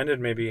just ended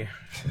maybe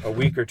a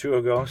week or 2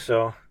 ago,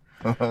 so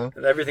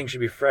everything should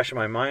be fresh in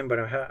my mind. But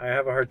I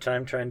have a hard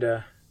time trying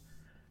to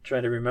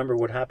remember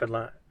what happened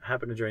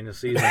during the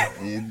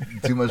season.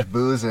 Too much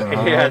boozing,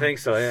 huh? Yeah, I think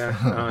so.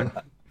 Yeah,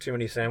 too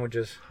many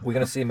sandwiches. We're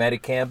gonna see Matty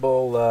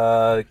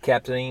Campbell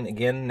captaining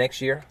again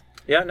next year.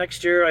 Yeah,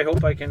 next year I hope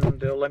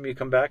they'll let me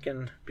come back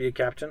and be a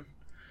captain.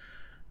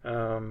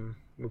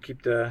 We'll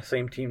keep the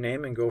same team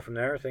name and go from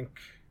there. I think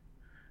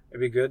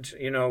it'd be good.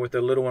 With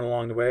the little one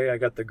along the way, I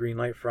got the green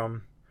light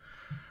from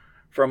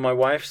my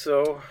wife,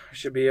 so I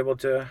should be able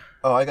to.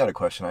 Oh, I got a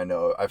question. I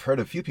know. I've heard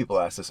a few people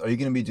ask this. Are you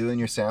going to be doing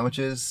your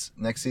sandwiches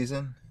next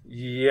season?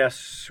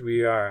 Yes,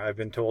 we are. I've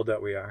been told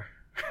that we are.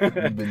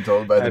 You've been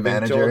told by the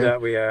manager? I've been told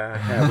that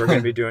we're going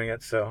to be doing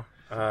it. So,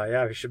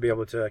 we should be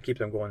able to keep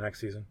them going next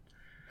season.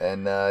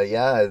 And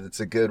it's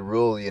a good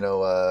rule,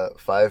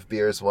 5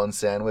 beers, 1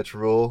 sandwich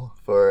rule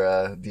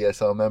for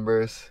DSL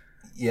members.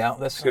 Yeah,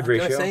 that's a good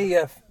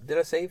ratio. Did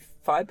I say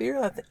 5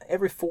 beers? I think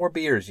every 4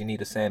 beers you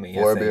need a Sammy.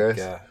 4 beers.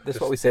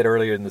 That's what we said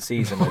earlier in the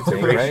season, I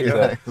think, right?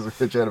 Yeah, because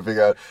we're trying to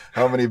figure out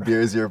how many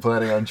beers you're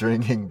planning on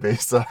drinking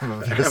based off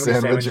of your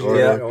sandwich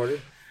order.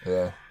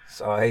 Yeah.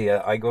 So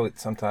I go.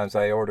 Sometimes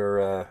I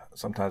order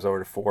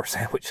 4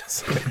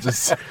 sandwiches.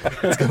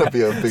 It's gonna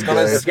be a big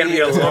day. It's gonna be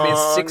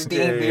a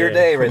 16 beer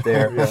day right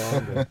there.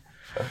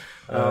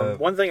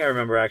 One thing I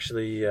remember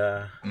actually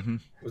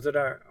was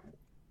that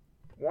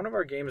one of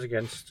our games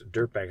against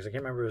Dirtbags. I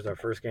can't remember if it was our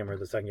first game or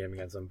the second game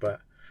against them, but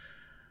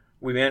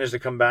we managed to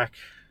come back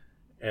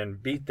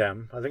and beat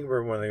them. I think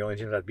we're one of the only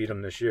teams that beat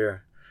them this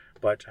year.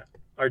 But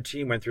our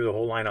team went through the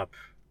whole lineup,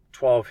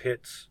 12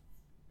 hits.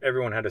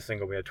 Everyone had a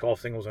single. We had 12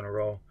 singles in a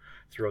row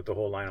throughout the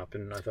whole lineup,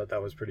 and I thought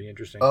that was pretty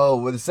interesting. Oh,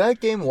 was that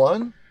game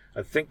 1?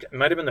 I think it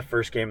might have been the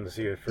first game of the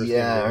season.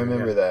 I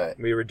remember that.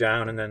 We were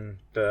down, and then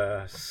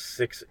the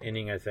 6th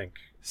inning, I think.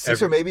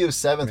 6th or maybe it was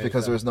 7th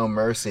because there was no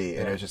mercy,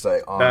 and it was just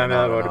like on and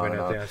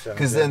on.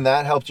 Because then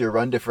that helped your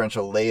run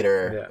differential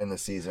later in the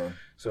season.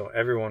 So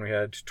everyone, we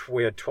had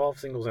 12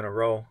 singles in a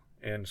row,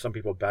 and some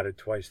people batted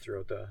twice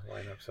throughout the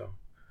lineup. So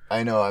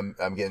I know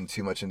I'm getting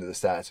too much into the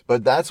stats,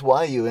 but that's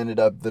why you ended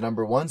up the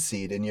number 1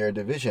 seed in your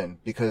division,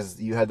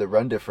 because you had the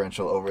run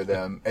differential over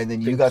them, and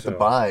then you got the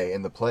bye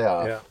in the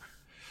playoff. Yeah.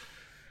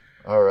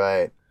 All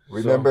right.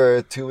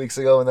 Remember 2 weeks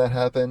ago when that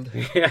happened?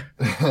 Yeah.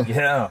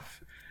 Yeah.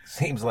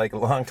 Seems like a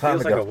long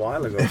time ago. Feels like a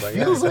while ago. But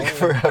Feels like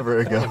forever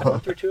ago. A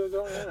month or 2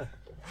 ago, yeah.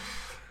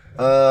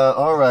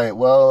 All right.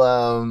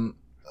 Well,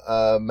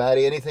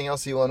 Maddie, anything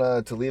else you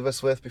want to leave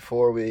us with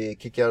before we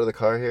kick you out of the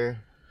car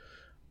here?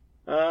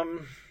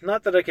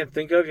 Not that I can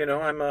think of.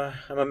 I'm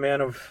a man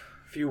of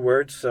few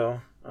words,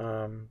 so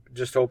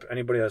just hope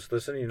anybody that's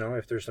listening,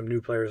 if there's some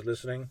new players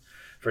listening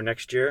for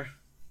next year,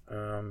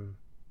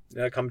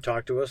 come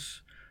talk to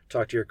us,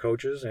 talk to your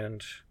coaches,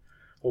 and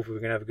hopefully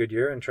we can have a good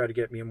year and try to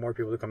get me and more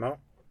people to come out.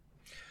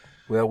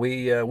 Well,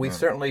 we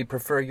certainly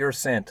prefer your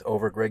scent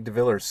over Greg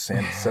DeViller's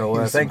scent.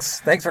 So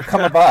thanks for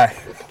coming by.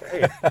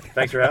 Hey,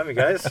 thanks for having me,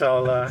 guys.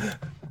 I'll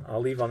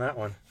leave on that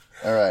one.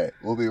 All right,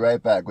 we'll be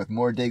right back with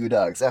more Daegu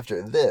Dogs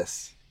after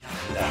this.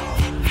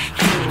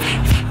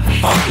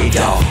 Funky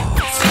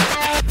dogs,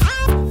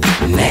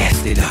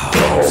 nasty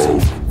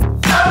dogs.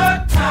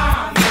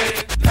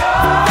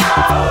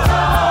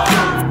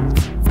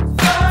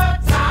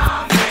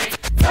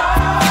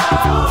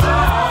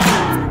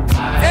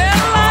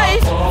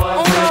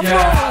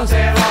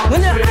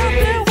 When you're out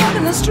there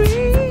walking the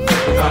street,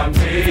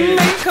 they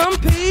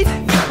compete.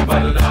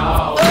 Other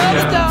dogs.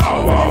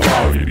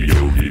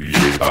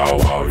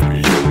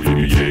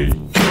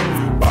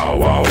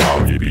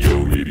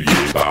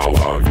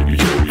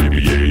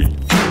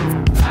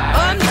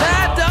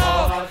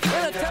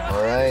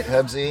 All right,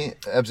 Hebsy,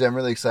 I'm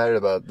really excited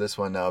about this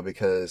one now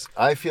because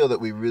I feel that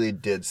we really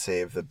did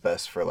save the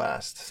best for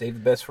last. Save the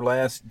best for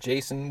last.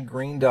 Jason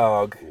Green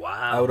Dog.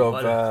 Wow. Out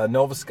of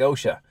Nova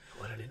Scotia.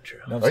 What an intro.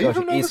 Are you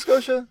from Nova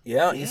Scotia?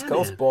 Yeah, East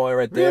Coast boy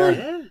right there.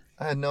 Yeah.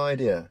 I had no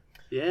idea.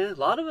 Yeah, a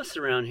lot of us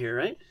around here,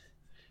 right?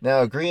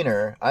 Now,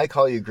 Greener, I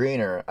call you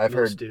Greener. I've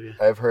Most do,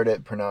 yeah. heard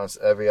it pronounced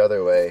every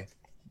other way.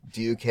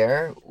 Do you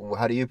care?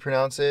 How do you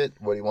pronounce it?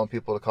 What do you want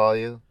people to call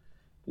you?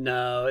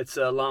 No, it's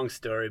a long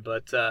story,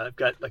 but I've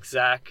got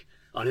Zach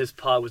on his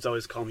pod was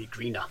always calling me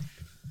Greena.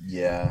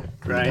 Yeah,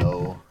 Right.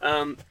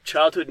 Greeno.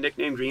 Childhood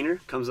nickname Greener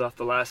comes off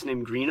the last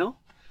name Greeno.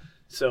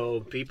 So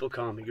people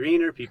call me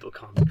Greener, people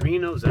call me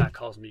Greeno, Zach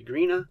calls me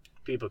Greena.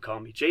 people call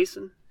me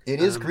Jason. It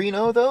is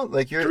Greeno though.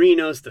 Like you're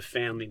Greeno's the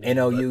family name.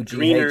 N-O-U-G-H.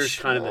 Greener's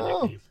kind of the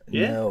nickname.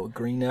 Yeah. No,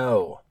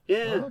 Greeno.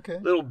 Yeah. Oh, okay.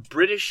 Little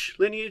British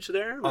lineage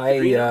there. With the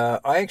Greeno.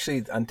 I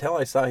actually, until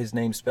I saw his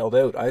name spelled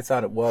out, I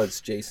thought it was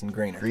Jason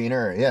Greener.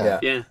 Greener. Yeah.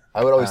 Yeah.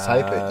 I would always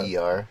type it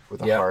ER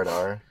with a yeah. hard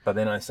R. But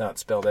then I saw it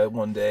spelled out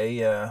one day,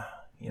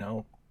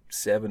 7-8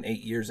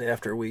 years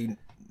after we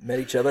met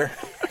each other.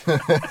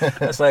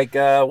 It's like,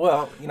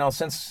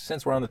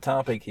 since we're on the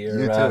topic here.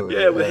 You too.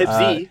 Yeah, with Heb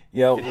Z.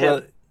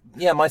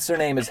 Yeah, my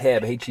surname is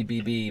Heb,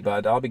 H-E-B-B,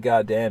 but I'll be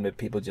goddamn if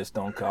people just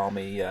don't call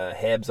me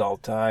Hebs all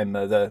the time.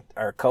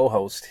 Our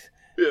co-host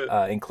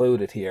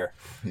included here.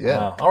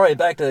 Yeah. All right,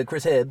 back to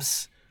Chris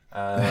Hebs.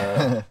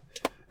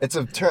 It's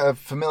a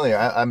familiar.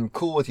 I'm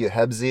cool with you,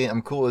 Hebsy.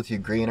 I'm cool with you,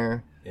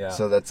 Greener. Yeah.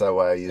 So that's why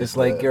I use. It's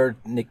like your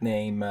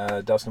nickname,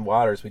 Dustin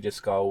Waters. We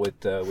just go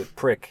with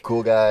Prick.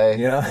 Cool guy.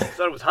 Yeah. I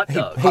thought it was Hot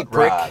Dog. Hot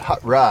Rod.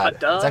 Hot Rod.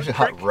 Hot dog, It's actually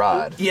Prick? Hot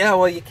Rod. Yeah,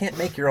 well, you can't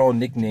make your own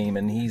nickname,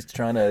 and he's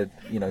trying to,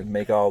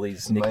 make all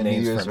these My New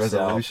nicknames Year's for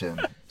himself.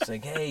 resolution. It's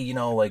like, hey,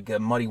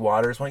 Muddy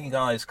Waters. Why don't you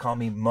guys call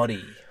me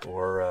Muddy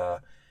or,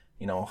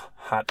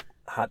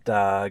 Hot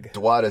Dog?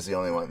 Dwat is the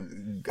only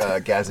one.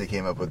 Gazzy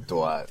came up with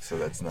Dwat, so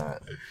that's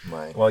not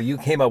my. Well, you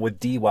came up with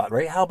D-Watt,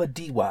 right? How about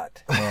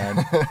D-Watt?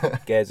 And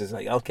Gaz is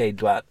like, okay,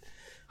 Dwat.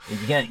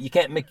 You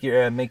can't make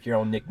your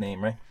own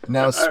nickname, right?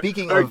 Now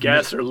speaking Our of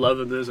guests are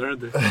loving this, aren't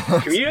they?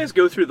 Can you guys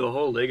go through the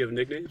whole league of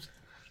nicknames?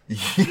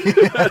 who's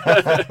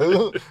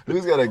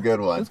got a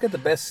good one? Who's got the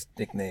best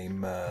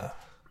nickname? Now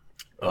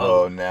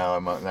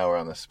we're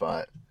on the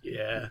spot.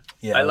 Yeah.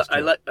 Yeah,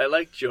 I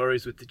like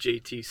Jory's with the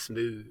JT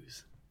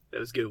Smooths. That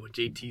was a good one,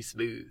 JT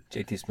Smooth.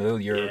 JT Smooth,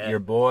 your Yeah.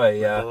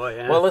 boy. My boy,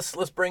 yeah. Well, let's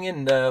bring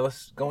in.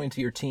 Let's go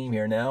into your team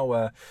here now.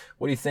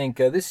 What do you think?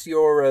 This is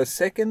your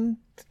second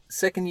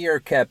year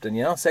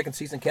captain, second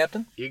season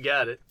captain. You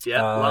got it.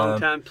 Yeah,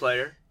 long-time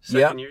player,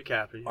 second year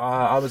captain.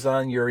 I was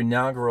on your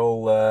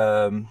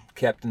inaugural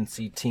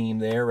captaincy team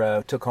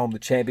there. Took home the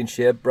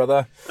championship,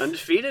 brother.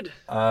 Undefeated.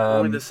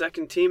 Only the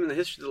second team in the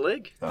history of the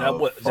league.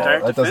 That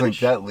Start to doesn't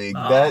finish. that league.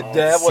 Oh,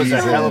 that was a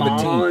season. hell of a Come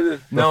team.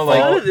 on. No,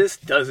 None of this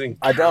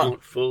doesn't count. I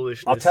don't.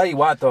 Foolishness. I'll tell you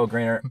what, though,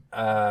 Greener.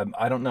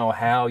 I don't know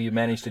how you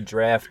managed to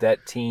draft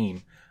that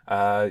team.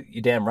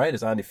 You damn right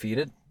is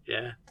undefeated.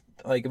 Yeah.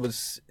 Like, it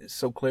was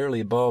so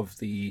clearly above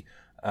the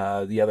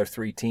other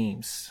three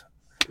teams.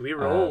 We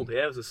rolled.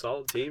 Yeah, it was a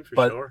solid team for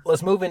But sure.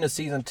 let's move into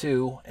season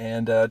 2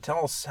 and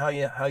tell us how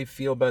you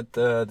feel about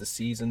the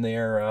season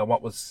there.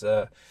 What was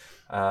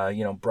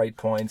bright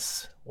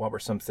points? What were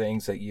some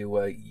things that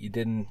you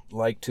didn't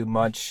like too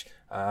much?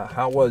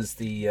 How was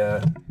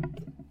the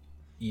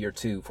year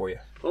 2 for you?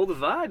 Well, the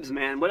vibes,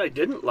 man. What I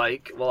didn't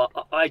like,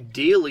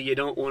 ideally you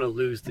don't want to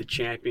lose the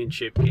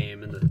championship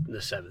game in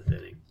the seventh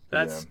inning.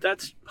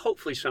 That's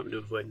hopefully something to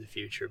avoid in the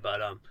future.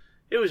 But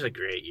it was a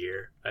great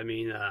year. I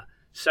mean,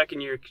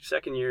 second year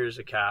as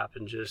a cap,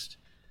 and just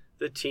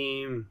the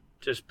team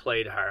just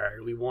played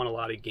hard. We won a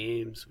lot of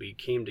games. We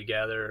came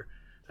together.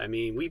 I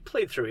mean, we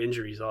played through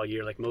injuries all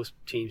year, like most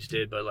teams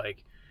did. But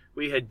like,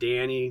 we had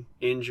Danny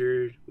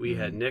injured. We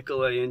had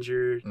Nicola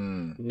injured.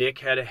 Nick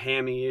had a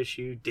hammy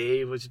issue.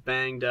 Dave was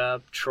banged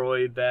up.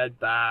 Troy bad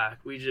back.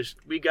 We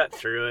got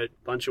through it.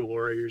 Bunch of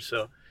warriors.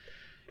 So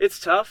it's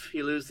tough.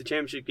 You lose the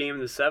championship game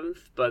in the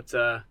seventh, but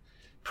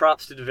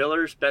props to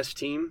DeVillers, best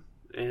team.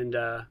 And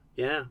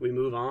we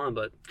move on.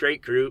 But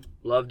great group.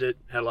 Loved it.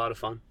 Had a lot of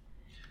fun.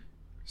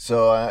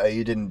 So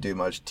you didn't do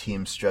much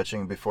team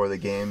stretching before the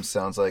game,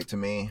 sounds like to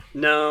me.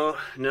 No,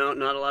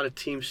 not a lot of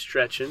team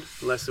stretching,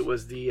 unless it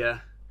was the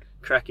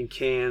cracking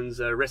cans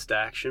wrist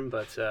action.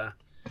 But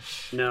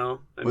no.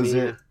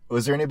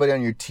 Was there anybody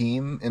on your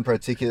team in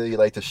particular you'd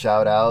like to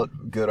shout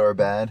out, good or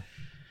bad?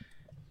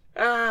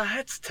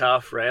 It's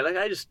tough, right? Like,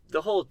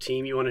 the whole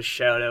team you want to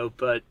shout out,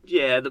 but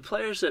yeah, the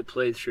players that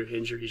played through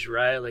injuries,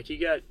 right? Like,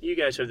 you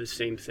guys have the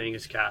same thing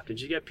as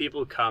captains. You got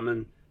people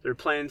coming, they're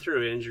playing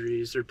through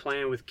injuries, they're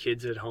playing with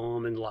kids at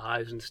home and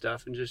lives and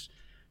stuff, and just,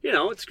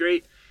 it's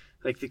great.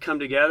 Like, they come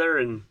together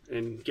and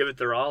give it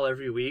their all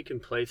every week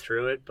and play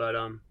through it. But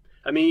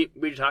I mean,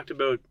 we talked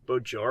about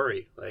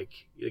Jory, like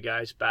the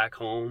guys back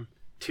home,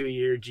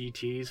 2-year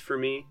GTs for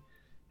me,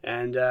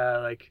 and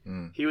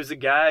he was the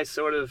guy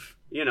sort of.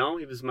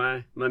 He was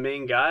my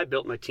main guy,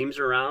 built my teams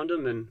around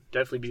him, and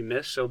definitely be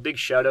missed. So big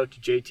shout out to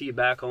JT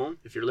back home,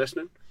 if you're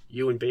listening,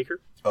 you and Baker.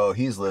 Oh,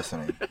 he's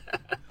listening.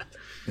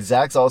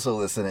 Zach's also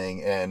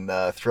listening and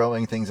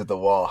throwing things at the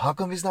wall. How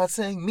come he's not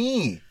saying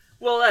me?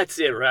 Well, that's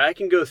it, right? I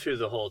can go through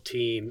the whole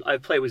team. I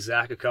played with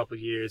Zach a couple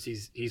of years.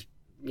 He's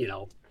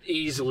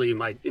easily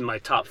in my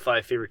top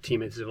 5 favorite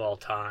teammates of all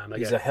time.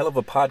 He's a hell of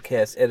a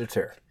podcast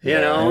editor.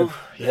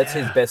 That's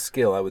his best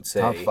skill, I would say.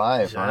 Top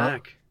 5,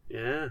 Zach,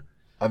 yeah.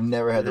 I've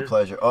never had the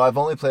pleasure. Oh, I've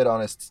only played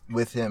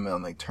with him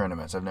on like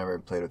tournaments. I've never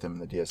played with him in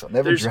the DSL.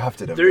 Never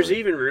drafted him. There's really.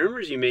 even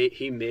rumors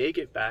he may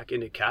get back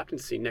into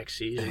captaincy next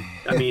season.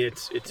 I mean,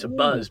 it's a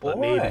buzz, but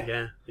maybe,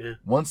 yeah.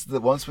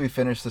 Once we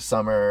finish the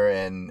summer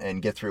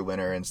and get through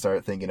winter and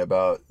start thinking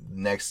about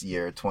next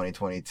year,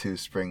 2022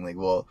 spring league,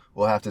 we'll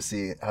have to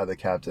see how the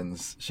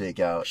captains shake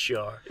out.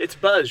 Sure, it's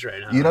buzz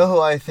right now. You know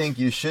who I think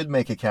you should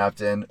make a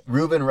captain?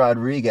 Ruben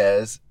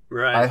Rodriguez.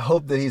 Right. I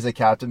hope that he's a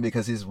captain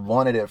because he's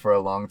wanted it for a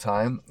long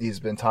time. He's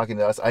been talking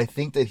to us. I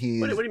think that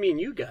he's... What do you mean,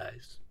 you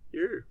guys?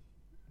 You're...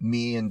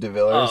 Me and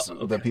DeVillers,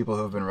 okay. the people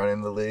who've been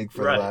running the league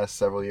for the last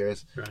several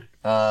years.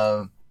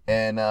 Right.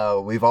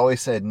 And we've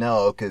always said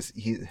no because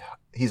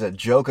he's a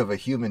joke of a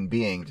human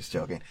being. Just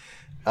joking.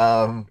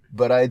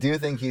 But I do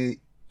think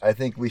I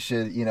think we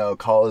should,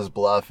 call his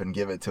bluff and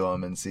give it to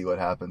him and see what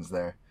happens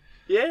there.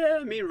 Yeah,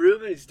 I mean,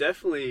 Ruben's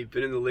definitely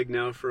been in the league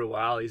now for a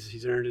while.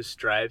 He's earned his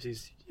stripes.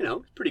 He's, a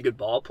pretty good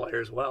ball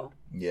player as well.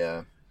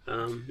 Yeah.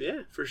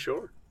 Yeah, for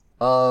sure.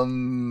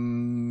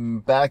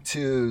 Back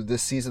to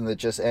this season that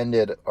just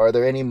ended. Are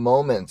there any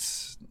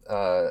moments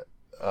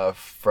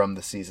from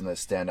the season that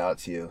stand out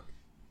to you?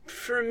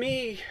 For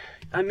me,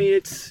 I mean,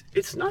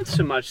 it's not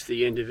so much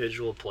the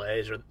individual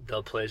plays or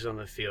the plays on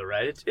the field,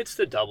 right? It's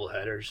the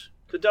doubleheaders.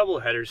 The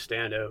doubleheaders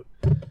stand out.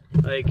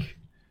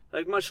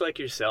 Like much like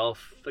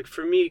yourself, like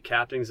for me,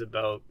 captain's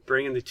about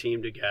bringing the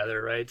team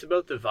together, right? It's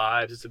about the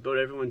vibes. It's about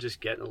everyone just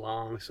getting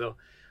along. So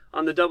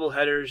on the double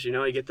headers,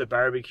 you get the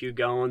barbecue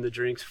going, the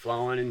drinks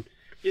flowing, and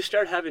you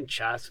start having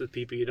chats with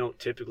people you don't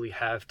typically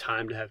have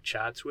time to have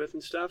chats with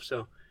and stuff.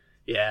 So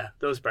yeah,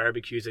 those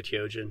barbecues at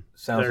Hyojin.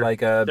 Sounds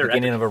like a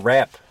beginning of a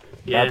rap.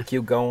 Yeah.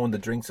 Barbecue going, the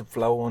drinks are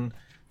flowing.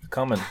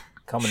 Coming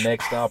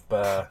next up.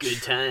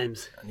 Good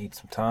times. I need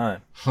some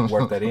time to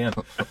work that in.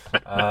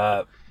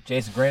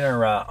 Jason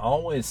Greener,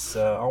 always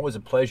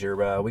a pleasure.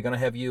 We're going to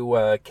have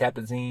you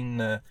captaining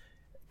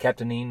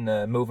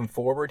moving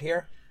forward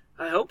here?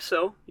 I hope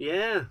so,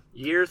 yeah.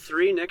 Year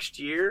 3 next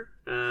year,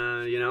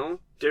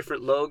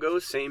 different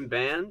logos, same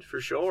band, for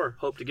sure.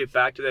 Hope to get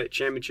back to that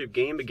championship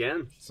game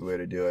again. That's the way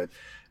to do it.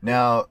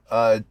 Now,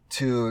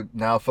 to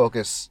now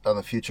focus on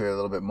the future a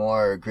little bit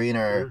more,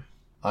 Greener,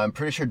 I'm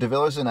pretty sure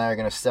DeVillers and I are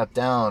going to step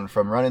down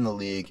from running the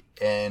league,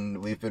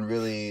 and we've been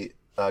really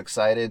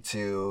excited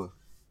to...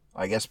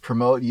 I guess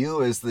promote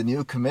you as the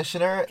new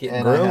commissioner.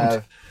 Getting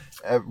groomed.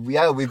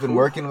 We've been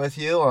working with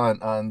you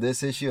on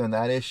this issue and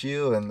that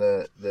issue and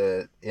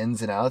the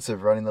ins and outs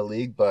of running the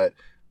league, but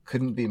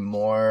couldn't be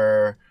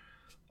more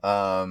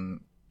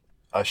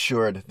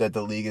assured that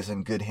the league is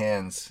in good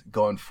hands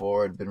going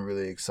forward. Been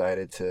really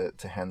excited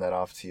to hand that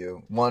off to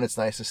you. One, it's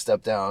nice to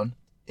step down,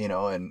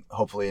 and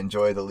hopefully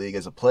enjoy the league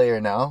as a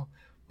player now.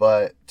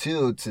 But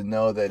two, to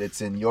know that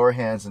it's in your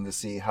hands and to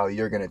see how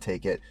you're going to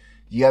take it.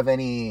 Do you have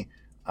anything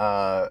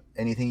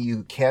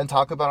you can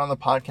talk about on the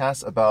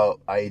podcast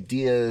about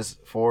ideas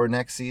for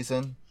next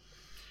season?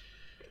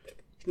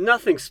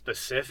 Nothing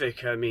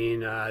specific. I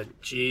mean,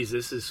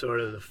 this is sort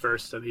of the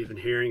first I'm even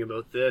hearing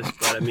about this.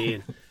 But I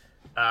mean,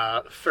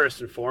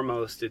 first and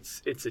foremost,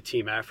 it's a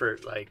team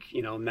effort. Like,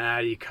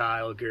 Maddie,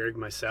 Kyle, Gerg,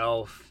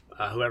 myself,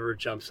 whoever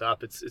jumps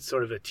up, it's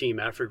sort of a team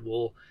effort.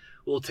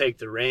 We'll take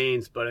the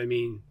reins. But I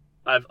mean,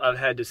 I've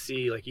had to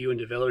see, like, you and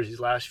DeVillers these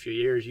last few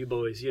years, you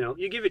boys,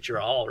 you give it your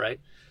all, right?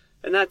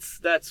 And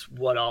that's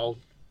what I'll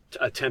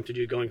attempt to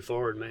do going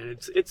forward, man.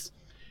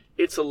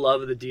 It's a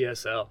love of the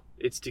DSL.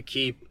 It's to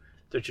keep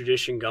the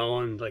tradition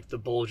going, like the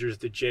Bulgers,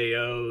 the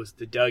JOs,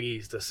 the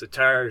Dougies, the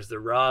Satars, the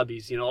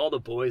Robbies, all the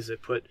boys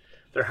that put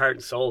their heart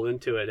and soul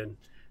into it. And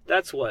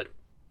that's what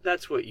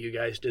you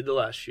guys did the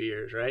last few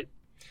years, right?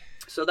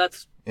 So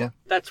that's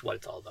what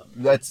it's all about.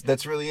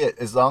 That's really it.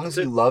 As long as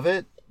you love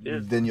it,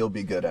 then you'll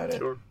be good at it.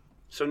 Sure.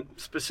 So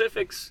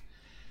specifics,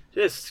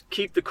 just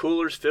keep the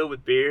coolers filled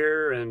with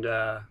beer and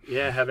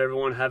have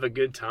everyone have a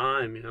good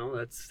time.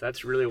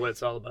 That's really what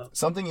it's all about.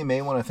 Something you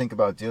may want to think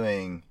about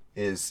doing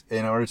is,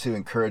 in order to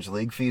encourage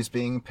league fees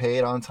being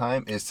paid on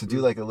time, is to do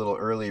like a little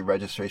early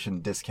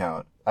registration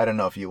discount. I don't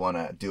know if you want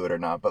to do it or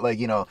not, but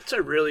it's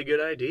a really good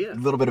idea. A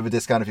little bit of a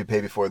discount if you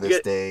pay before this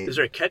date. Is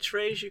there a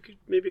catchphrase you could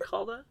maybe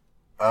call that?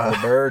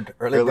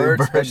 Early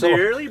bird special. The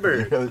early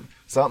bird.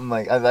 Something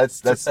like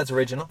that's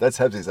original. That's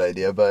Hebsy's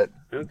idea, but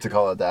to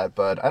call it that.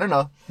 But I don't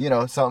know.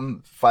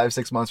 Something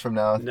 5-6 months from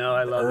now. No,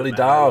 I love early it,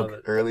 dog.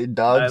 Early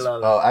dogs. I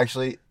love Oh,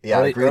 actually, yeah.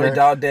 Early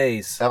dog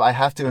days. I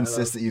have to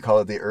insist that you call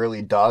it the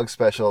early dog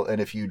special,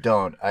 and if you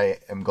don't, I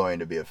am going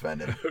to be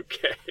offended.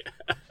 Okay,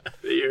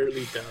 the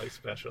early dog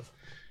special.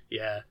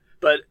 Yeah,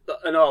 but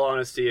in all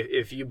honesty,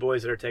 if you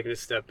boys are taking a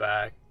step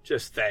back,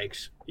 just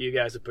thanks. You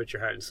guys have put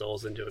your heart and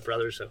souls into it,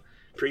 brother. So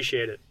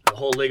appreciate it. The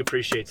whole league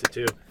appreciates it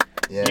too.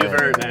 Yeah, you've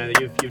earned, man.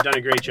 You've done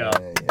a great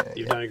job.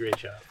 You've done a great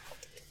job.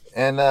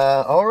 And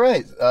all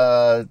right,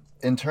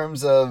 in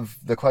terms of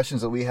the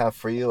questions that we have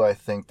for you, I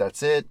think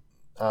that's it.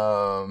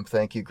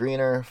 Thank you,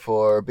 Greener,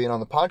 for being on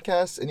the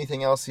podcast.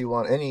 Anything else you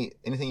want?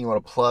 Anything you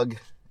want to plug?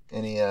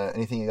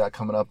 Anything you got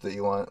coming up that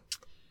you want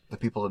the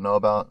people to know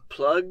about?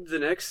 Plug the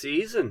next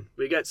season.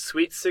 We got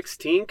Sweet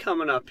 16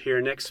 coming up here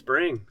next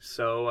spring.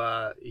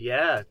 So,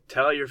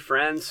 tell your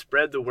friends,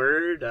 spread the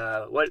word.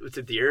 What was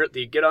it?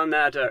 The get on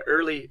that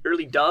early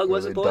dog,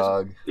 was it, boys?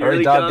 Dog. The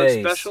early dog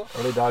days. special.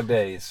 Early dog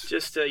days.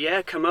 Just,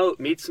 come out,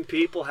 meet some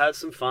people, have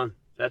some fun.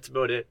 That's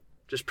about it.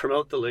 Just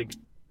promote the league.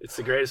 It's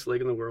the greatest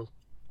league in the world.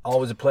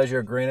 Always a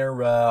pleasure,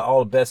 Greener. All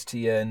the best to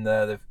you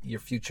in your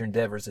future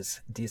endeavors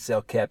as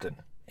DSL captain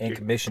and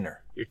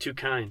commissioner. You're too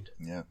kind.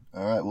 Yeah.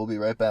 All right, we'll be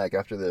right back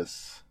after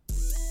this.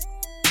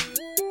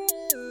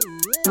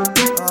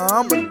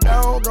 I'm a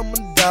dog, I'm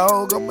a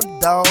dog, I'm a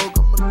dog,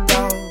 I'm a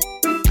dog.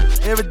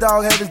 Every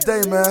dog had his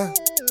day, man.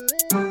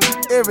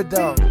 Every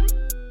dog.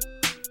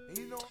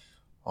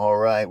 All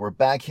right, we're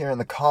back here in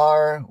the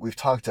car. We've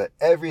talked to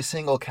every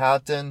single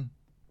captain.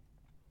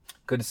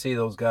 Good to see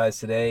those guys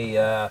today.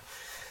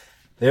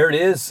 There it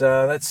is.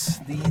 That's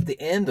the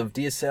end of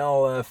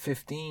DSL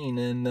 15,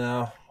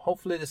 and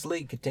hopefully this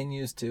league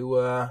continues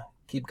to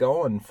keep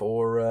going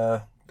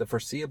for the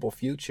foreseeable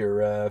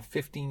future.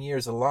 15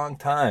 years, a long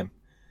time.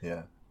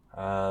 Yeah.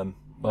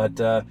 But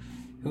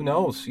who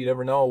knows? You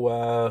never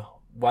know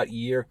what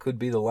year could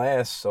be the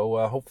last. So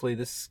hopefully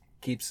this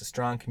keeps a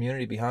strong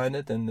community behind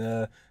it,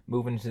 and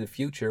moving into the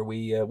future,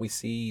 we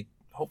see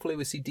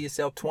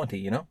DSL 20.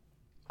 You know.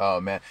 Oh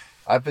man,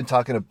 I've been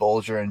talking to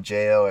Bolger and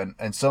Jo,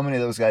 and so many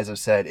of those guys have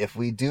said if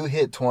we do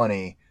hit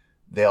 20,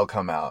 they'll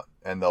come out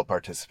and they'll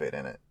participate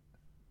in it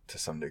to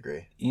some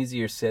degree.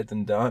 Easier said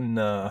than done,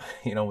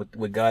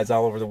 with guys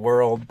all over the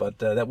world, but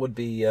that would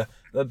be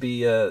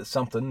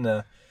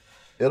something.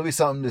 It'll be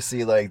something to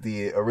see, like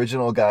the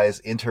original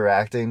guys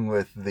interacting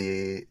with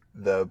the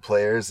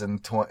players in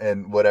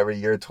whatever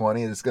year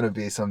 20. There's going to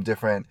be some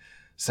different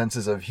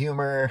senses of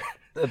humor.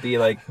 It'll be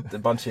like a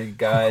bunch of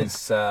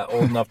guys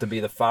old enough to be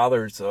the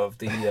fathers of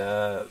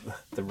the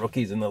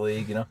rookies in the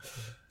league, you know.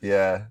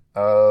 Yeah.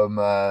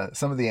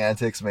 Some of the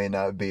antics may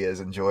not be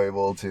as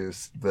enjoyable to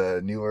the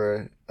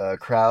newer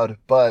crowd,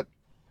 but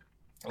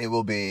it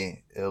will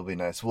be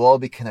nice. We'll all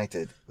be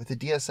connected with the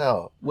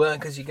DSL. Well,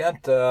 because you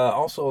got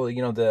also,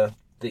 the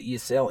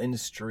ESL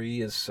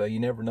industry is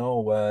you never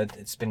know.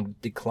 It's been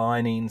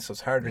declining, so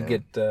it's harder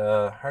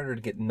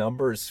to get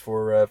numbers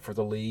for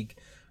the league.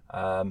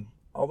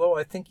 Although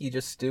I think you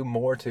just do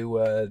more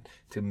to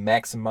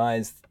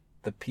maximize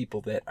the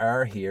people that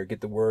are here,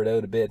 get the word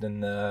out a bit,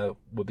 and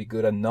will be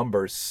good on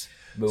numbers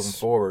moving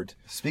forward.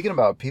 Speaking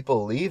about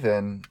people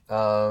leaving,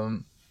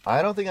 I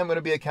don't think I'm going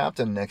to be a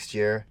captain next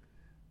year.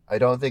 I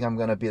don't think I'm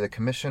going to be the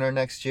commissioner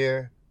next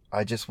year.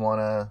 I just want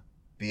to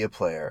be a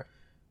player.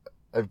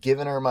 I've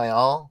given her my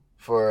all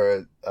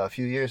for a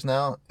few years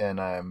now, and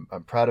I'm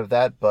proud of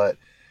that. But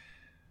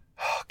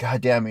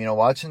goddamn,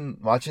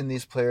 watching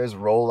these players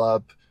roll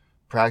up,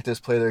 practice,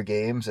 play their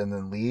games, and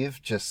then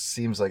leave just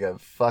seems like a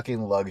fucking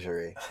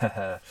luxury.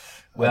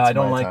 Well, I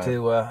don't like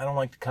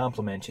to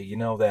compliment you, you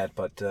know that,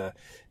 but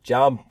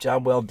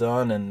job well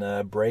done,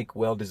 and break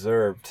well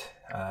deserved.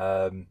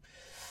 Nobody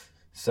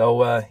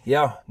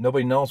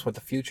knows what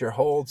the future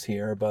holds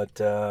here, but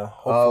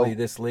hopefully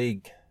this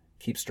league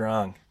keeps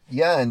strong.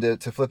 Yeah,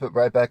 and to flip it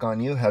right back on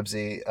you,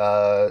 Hebsy,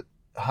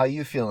 how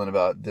you feeling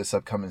about this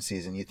upcoming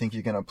season? You think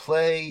you're gonna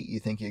play? You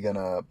think you're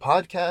gonna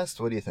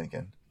podcast? What are you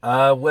thinking?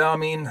 Well, I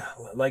mean,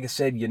 like I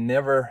said, you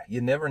never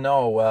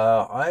know.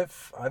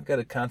 I've got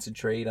to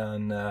concentrate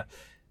on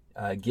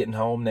getting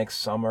home next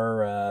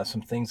summer.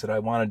 Some things that I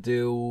want to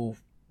do.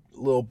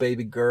 Little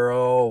baby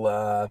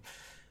girl.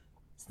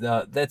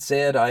 That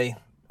said, I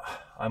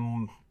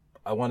want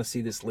to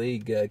see this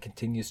league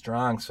continue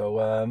strong.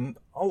 So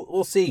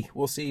we'll see.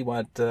 We'll see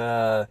what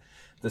the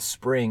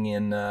spring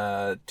in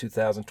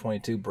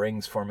 2022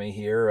 brings for me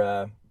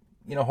here.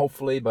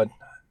 Hopefully, but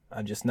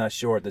I'm just not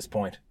sure at this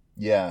point.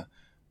 Yeah.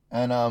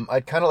 And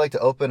I'd kind of like to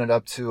open it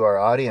up to our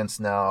audience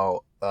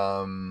now.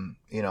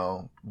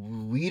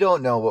 We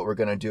don't know what we're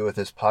going to do with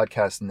this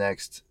podcast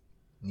next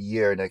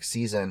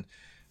season.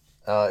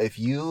 If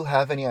you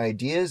have any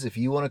ideas, if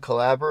you want to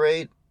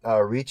collaborate,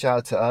 reach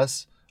out to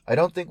us. I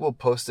don't think we'll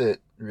post it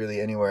really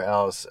anywhere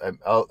else.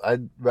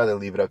 I'd rather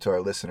leave it up to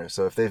our listeners.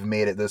 So if they've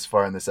made it this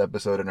far in this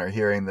episode and are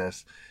hearing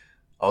this,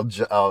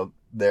 I'll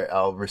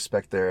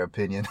respect their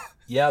opinion.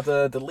 Yeah,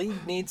 the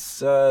league needs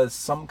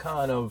some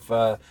kind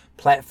of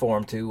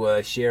platform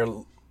to share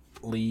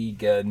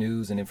league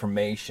news and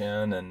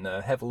information, and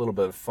have a little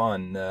bit of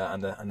fun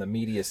on the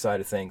media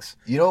side of things.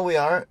 You know what we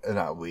are?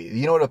 Not we.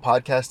 You know what a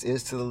podcast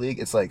is to the league?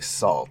 It's like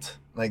salt.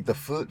 Like the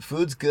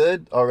food's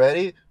good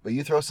already, but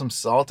you throw some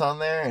salt on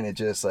there, and it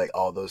just like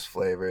all those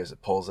flavors,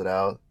 it pulls it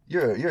out.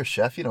 You're a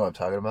chef, you know what I'm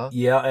talking about.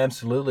 Yeah,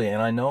 absolutely. And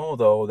I know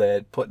though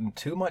that putting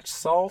too much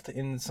salt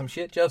in some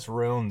shit just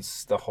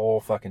ruins the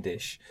whole fucking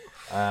dish.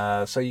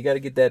 So you got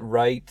to get that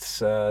right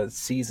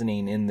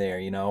seasoning in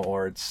there,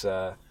 or it's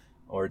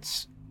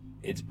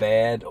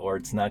bad, or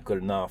it's not good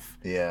enough.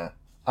 Yeah,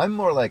 I'm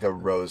more like a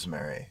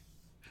rosemary.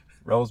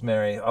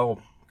 Rosemary.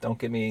 Oh, don't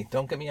get me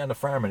on the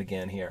farming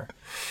again here.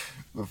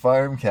 The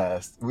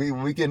Farmcast.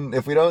 We can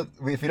if you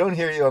don't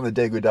hear you on the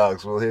Daegu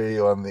Dogs, we'll hear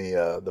you on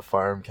the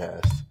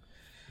Farmcast.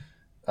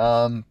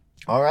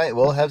 All right.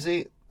 Well,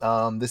 Hebsy,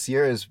 this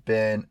year has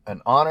been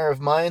an honor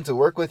of mine to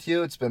work with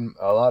you. It's been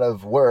a lot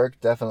of work,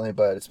 definitely,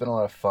 but it's been a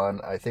lot of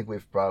fun. I think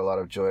we've brought a lot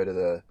of joy to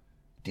the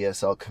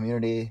DSL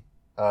community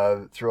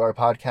through our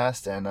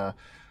podcast. And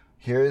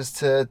here's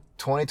to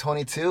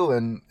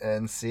 2022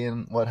 and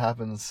seeing what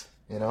happens,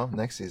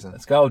 next season.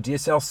 Let's go.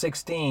 DSL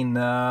 16.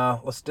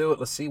 Let's do it.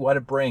 Let's see what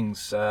it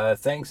brings.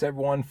 Thanks,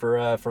 everyone,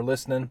 for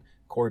listening.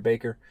 Corey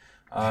Baker.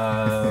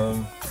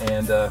 And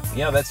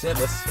that's it.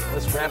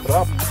 Let's wrap it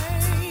up.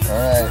 All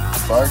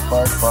right. Bark,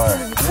 bark, bark.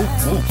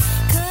 Woof, woof.